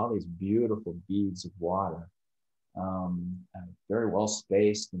 and there's all these beautiful beads of water, very well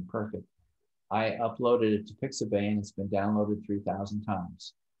spaced and perfect. I uploaded it to Pixabay, and it's been downloaded 3,000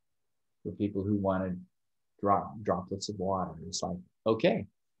 times for people who wanted droplets of water. It's like, okay.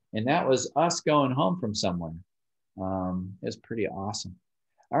 And that was us going home from somewhere. It's pretty awesome.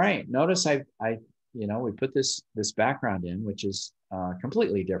 All right, notice we put this background in, which is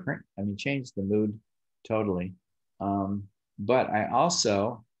completely different. I mean, changed the mood totally. But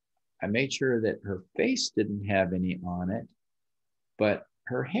I made sure that her face didn't have any on it, but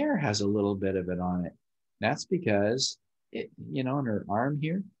her hair has a little bit of it on it. That's because in her arm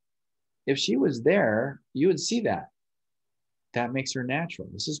here, if she was there, you would see that. That makes her natural.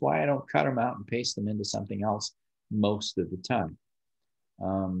 This is why I don't cut them out and paste them into something else most of the time.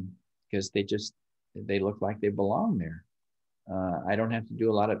 Because they look like they belong there. I don't have to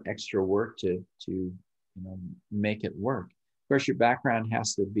do a lot of extra work to make it work. Of course, your background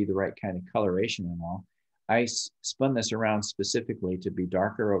has to be the right kind of coloration and all. I spun this around specifically to be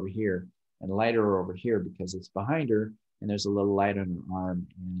darker over here and lighter over here because it's behind her and there's a little light on her arm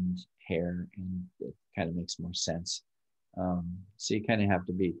and hair, and it kind of makes more sense. So you kind of have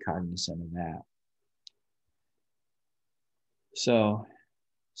to be cognizant of that. So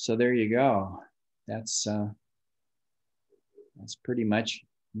there you go. That's pretty much,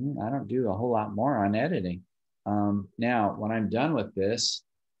 I don't do a whole lot more on editing. Now, when I'm done with this,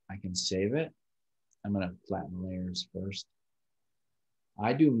 I can save it. I'm going to flatten layers first.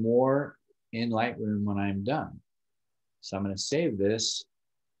 I do more in Lightroom when I'm done. So I'm going to save this.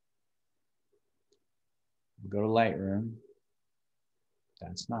 Go to Lightroom.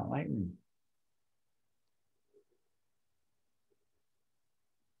 That's not Lightroom.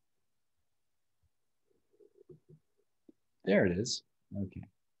 There it is. Okay.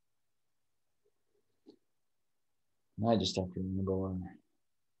 I just have to remember where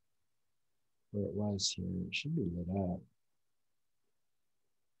it was here. It should be lit up.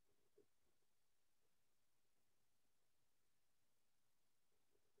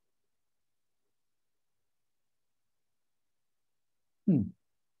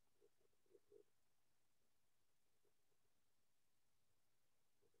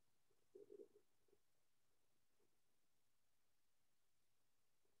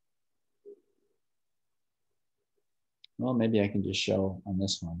 Well, maybe I can just show on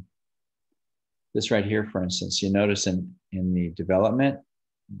this one. This right here, for instance, you notice in the development,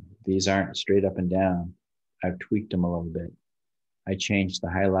 these aren't straight up and down. I've tweaked them a little bit. I changed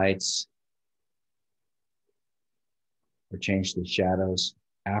the highlights or changed the shadows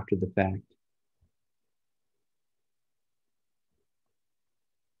after the fact.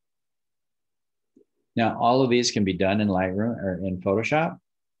 Now, all of these can be done in Lightroom or in Photoshop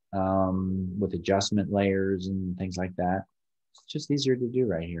with adjustment layers and things like that. It's just easier to do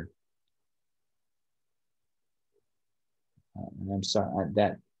right here. And I'm sorry,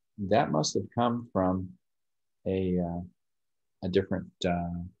 that must have come from a different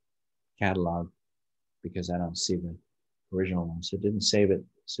catalog because I don't see the original one. So it didn't save it.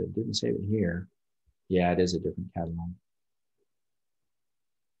 So it didn't save it here. Yeah, it is a different catalog.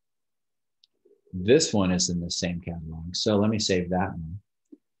 This one is in the same catalog. So let me save that one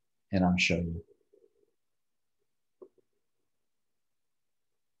and I'll show you.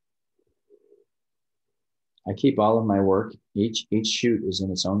 I keep all of my work. Each shoot is in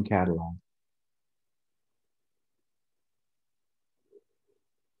its own catalog.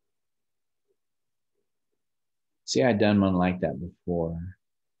 See, I'd done one like that before.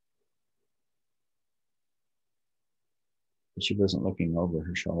 But she wasn't looking over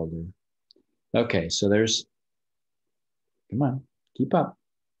her shoulder. Okay, so there's, come on, keep up.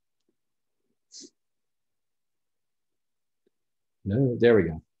 No, there we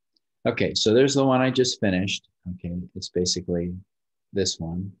go. Okay, so there's the one I just finished. Okay, it's basically this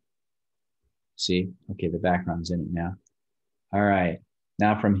one. See, okay, the background's in it now. All right,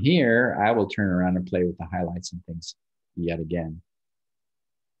 now from here, I will turn around and play with the highlights and things yet again.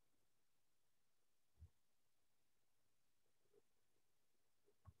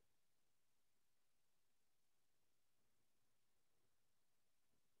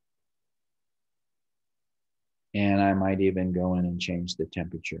 And I might even go in and change the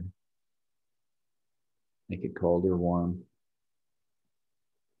temperature. Make it cold or warm.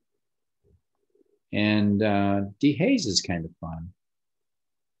 And dehaze is kind of fun.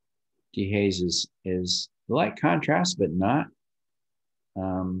 Dehaze is light contrast, but not.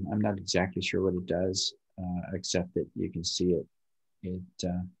 I'm not exactly sure what it does, except that you can see it.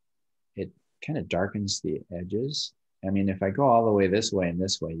 It kind of darkens the edges. I mean, if I go all the way this way and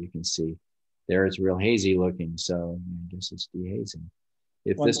this way, you can see there it's real hazy looking. So I guess it's dehazing.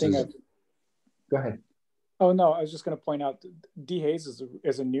 If One this thing was, go ahead. Oh no, I was just going to point out dehaze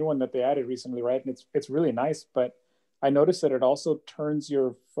is a new one that they added recently, right? And it's really nice, but I noticed that it also turns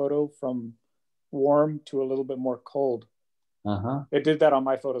your photo from warm to a little bit more cold. Uh-huh. It did that on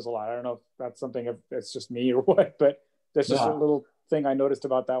my photos a lot. I don't know if that's something, if it's just me or what, but that's just a little thing I noticed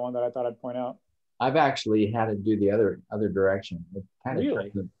about that one that I thought I'd point out. I've actually had to do the other direction. It kind of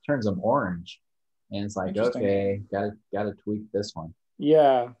Really? turns them orange, and it's like, okay, gotta tweak this one.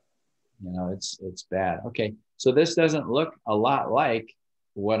 Yeah. You know, it's bad. Okay, so this doesn't look a lot like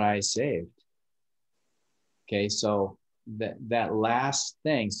what I saved. Okay, so that last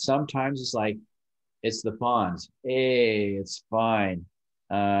thing, sometimes it's like, it's the pawns. Hey, it's fine.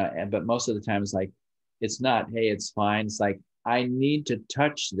 But most of the time it's like, it's not, hey, it's fine. It's like, I need to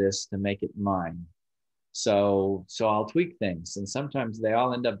touch this to make it mine. So I'll tweak things. And sometimes they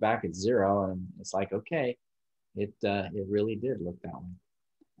all end up back at 0. And it's like, okay, it really did look that way.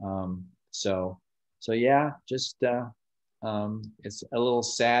 So yeah, just it's a little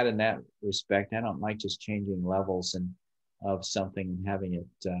sad in that respect. I don't like just changing levels and of something and having it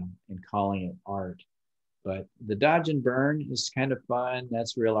and calling it art. But the dodge and burn is kind of fun.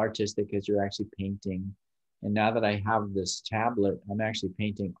 That's real artistic because you're actually painting. And now that I have this tablet, I'm actually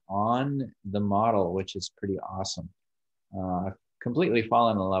painting on the model, which is pretty awesome. I've completely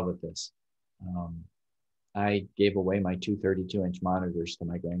fallen in love with this. I gave away my 2 32-inch monitors to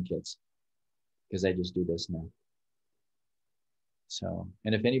my grandkids because I just do this now. So,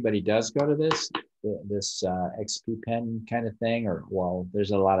 and if anybody does go to this XP pen kind of thing, or, well, there's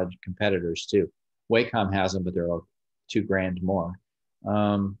a lot of competitors too. Wacom has them, but they're $2,000 more.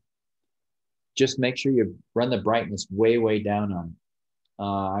 Just make sure you run the brightness way down on it.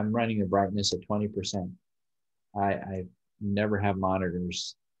 I'm running the brightness at 20%. I never have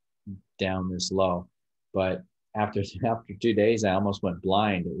monitors down this low, but after 2 days, I almost went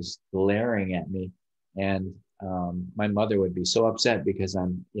blind. It was glaring at me, and my mother would be so upset because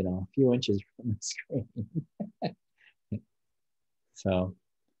I'm, a few inches from the screen. So,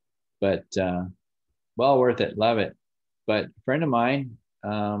 but well worth it. Love it. But a friend of mine,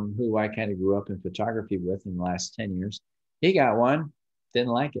 who I kind of grew up in photography with in the last 10 years, he got one, didn't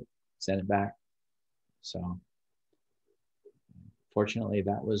like it, sent it back. So fortunately,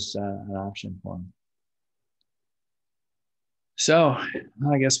 that was an option for him. So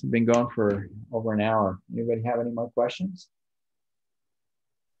I guess we've been going for over an hour. Anybody have any more questions?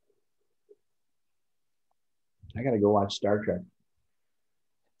 I got to go watch Star Trek.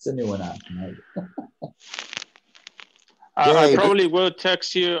 It's a new one out tonight. I probably will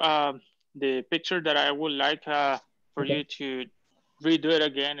text you the picture that I would like for you to redo it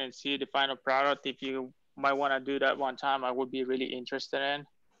again and see the final product. If you might want to do that one time, I would be really interested in.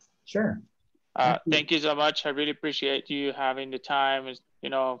 Sure. Thank you so much. I really appreciate you having the time,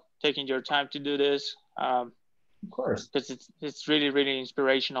 taking your time to do this. Of course. Because it's really, really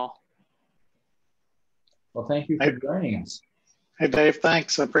inspirational. Well, thank you for joining us. Hey, Dave,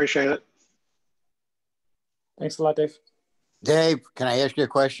 thanks. I appreciate it. Thanks a lot, Dave. Dave, can I ask you a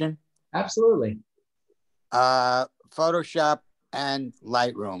question? Absolutely. Photoshop and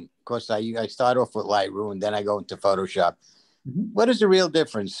Lightroom. Of course, I start off with Lightroom, and then I go into Photoshop. Mm-hmm. What is the real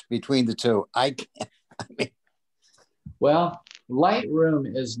difference between the two? Well,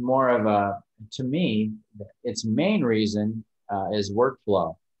 Lightroom is more of to me, its main reason is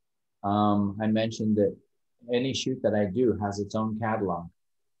workflow. I mentioned that any shoot that I do has its own catalog.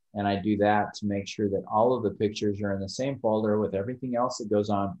 And I do that to make sure that all of the pictures are in the same folder with everything else that goes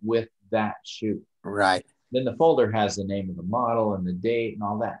on with that shoot. Right. Then the folder has the name of the model and the date and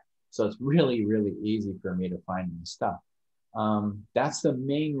all that. So it's really, really easy for me to find my stuff. That's the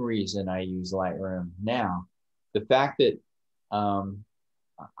main reason I use Lightroom. Now, the fact that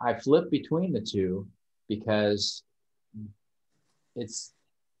I flip between the two because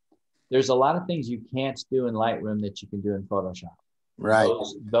there's a lot of things you can't do in Lightroom that you can do in Photoshop. Right.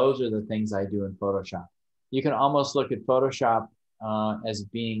 Those are the things I do in Photoshop. You can almost look at Photoshop as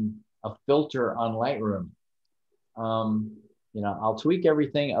being a filter on Lightroom. I'll tweak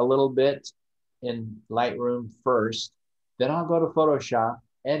everything a little bit in Lightroom first, then I'll go to Photoshop,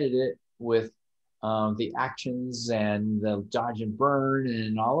 edit it with the actions and the dodge and burn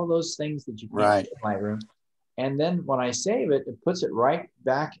and all of those things that you can't do in Lightroom. And then when I save it, it puts it right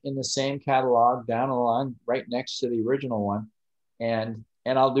back in the same catalog down along right next to the original one. And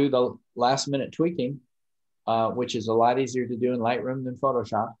I'll do the last minute tweaking, which is a lot easier to do in Lightroom than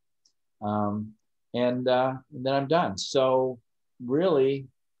Photoshop. And then I'm done. So really,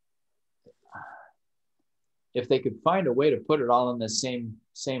 if they could find a way to put it all in the same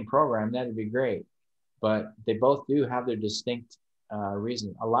program, that'd be great. But they both do have their distinct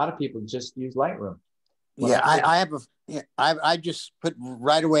reason. A lot of people just use Lightroom. I just put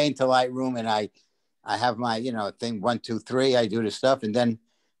right away into Lightroom, and I have my thing 1, 2, 3. I do the stuff, and then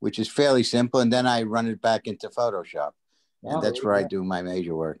which is fairly simple, and then I run it back into Photoshop, and that's where I do my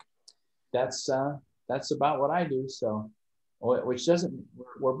major work. That's about what I do. So, which doesn't,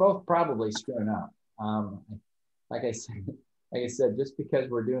 we're both probably screwing up. Like I said, just because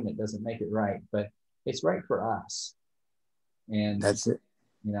we're doing it doesn't make it right, but it's right for us. And that's it.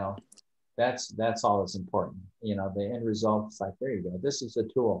 That's all that's important. The end result is like, there you go. This is a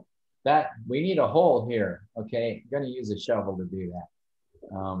tool that we need a hole here. Okay. I'm going to use a shovel to do that.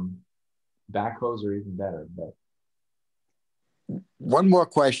 Backhoes are even better, but. One more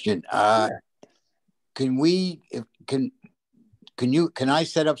question. Can I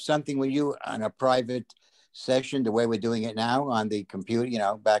set up something with you on a private session the way we're doing it now on the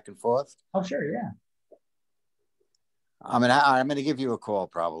computer, back and forth? Oh, sure. Yeah. I'm going to give you a call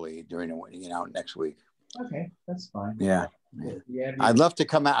probably during next week. Okay. That's fine. Yeah. I'd love to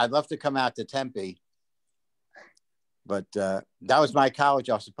come out to Tempe, but that was my college.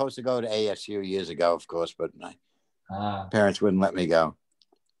 I was supposed to go to ASU years ago, of course, but my parents wouldn't let me go.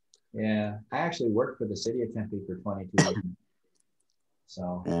 Yeah, I actually worked for the city of Tempe for 22 years.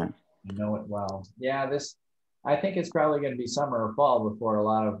 So yeah, I know it well. Yeah, I think it's probably going to be summer or fall before a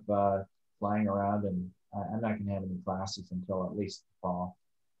lot of flying around, and I'm not going to have any classes until at least the fall.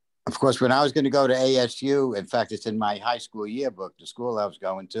 Of course, when I was going to go to ASU, in fact, it's in my high school yearbook, the school I was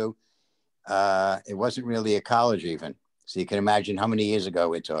going to, it wasn't really a college even. So you can imagine how many years ago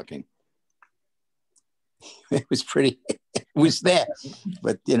we're talking. It was there,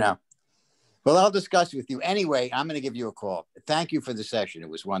 but well, I'll discuss with you. Anyway, I'm going to give you a call. Thank you for the session. It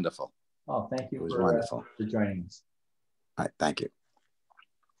was wonderful. Oh, thank you. It was wonderful for joining us. All right, thank you.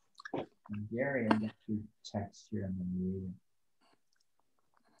 And Gary, I got your text here. I'm going to read it.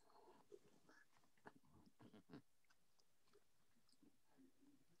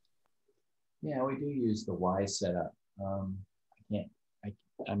 Yeah, we do use the Y setup.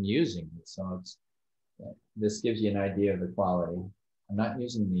 I'm using it, so this gives you an idea of the quality. I'm not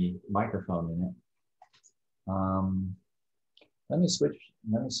using the microphone in it. Let me switch.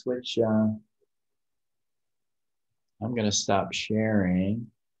 I'm going to stop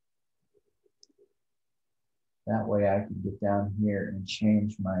sharing. That way I can get down here and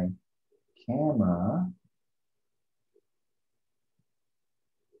change my camera.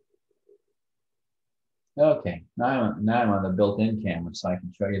 Okay, now I'm on the built-in camera, so I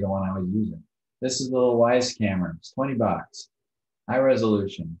can show you the one I was using. This is the little Wise camera. It's $20. High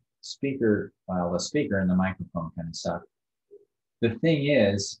resolution. Speaker, well, the speaker and the microphone kind of suck. The thing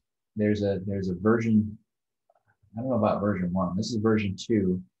is, there's a version, I don't know about version 1. This is version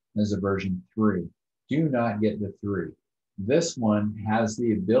 2. This is a version 3. Do not get the 3. This one has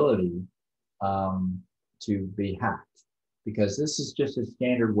the ability to be hacked, because this is just a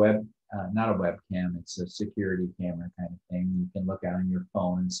standard web, not a webcam, it's a security camera kind of thing. You can look out on your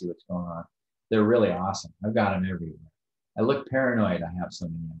phone and see what's going on. They're really awesome. I've got them everywhere. I look paranoid. I have so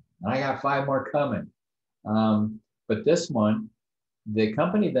many of them. And I got 5 more coming. But this one, the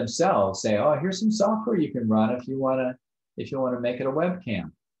company themselves say, oh, here's some software you can run if you want to make it a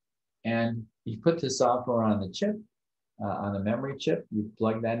webcam. And you put the software on the chip, on the memory chip, you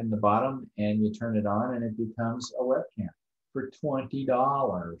plug that in the bottom and you turn it on and it becomes a webcam for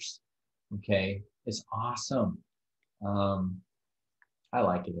 $20. Okay, it's awesome. I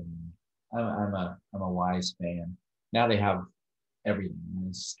like it. I'm a Wise fan. Now they have everything,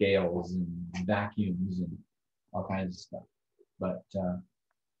 and scales and vacuums and all kinds of stuff. But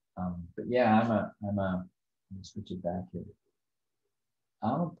yeah, let me switch it back here.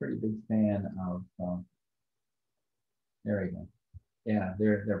 I'm a pretty big fan of There we go. Yeah,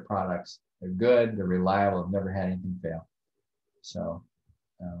 their products. They're good. They're reliable. I've never had anything fail. So,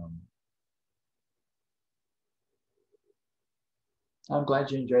 I'm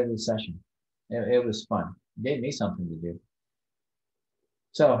glad you enjoyed the session. It was fun. It gave me something to do.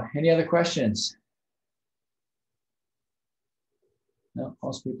 So, any other questions? No,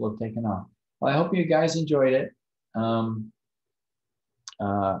 most people have taken off. Well, I hope you guys enjoyed it. I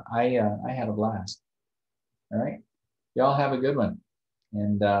had a blast. All right, y'all have a good one.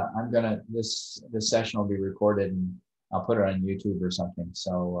 And I'm gonna this session will be recorded and I'll put it on YouTube or something.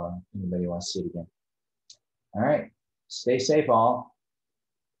 So anybody wants to see it again. All right, stay safe, all.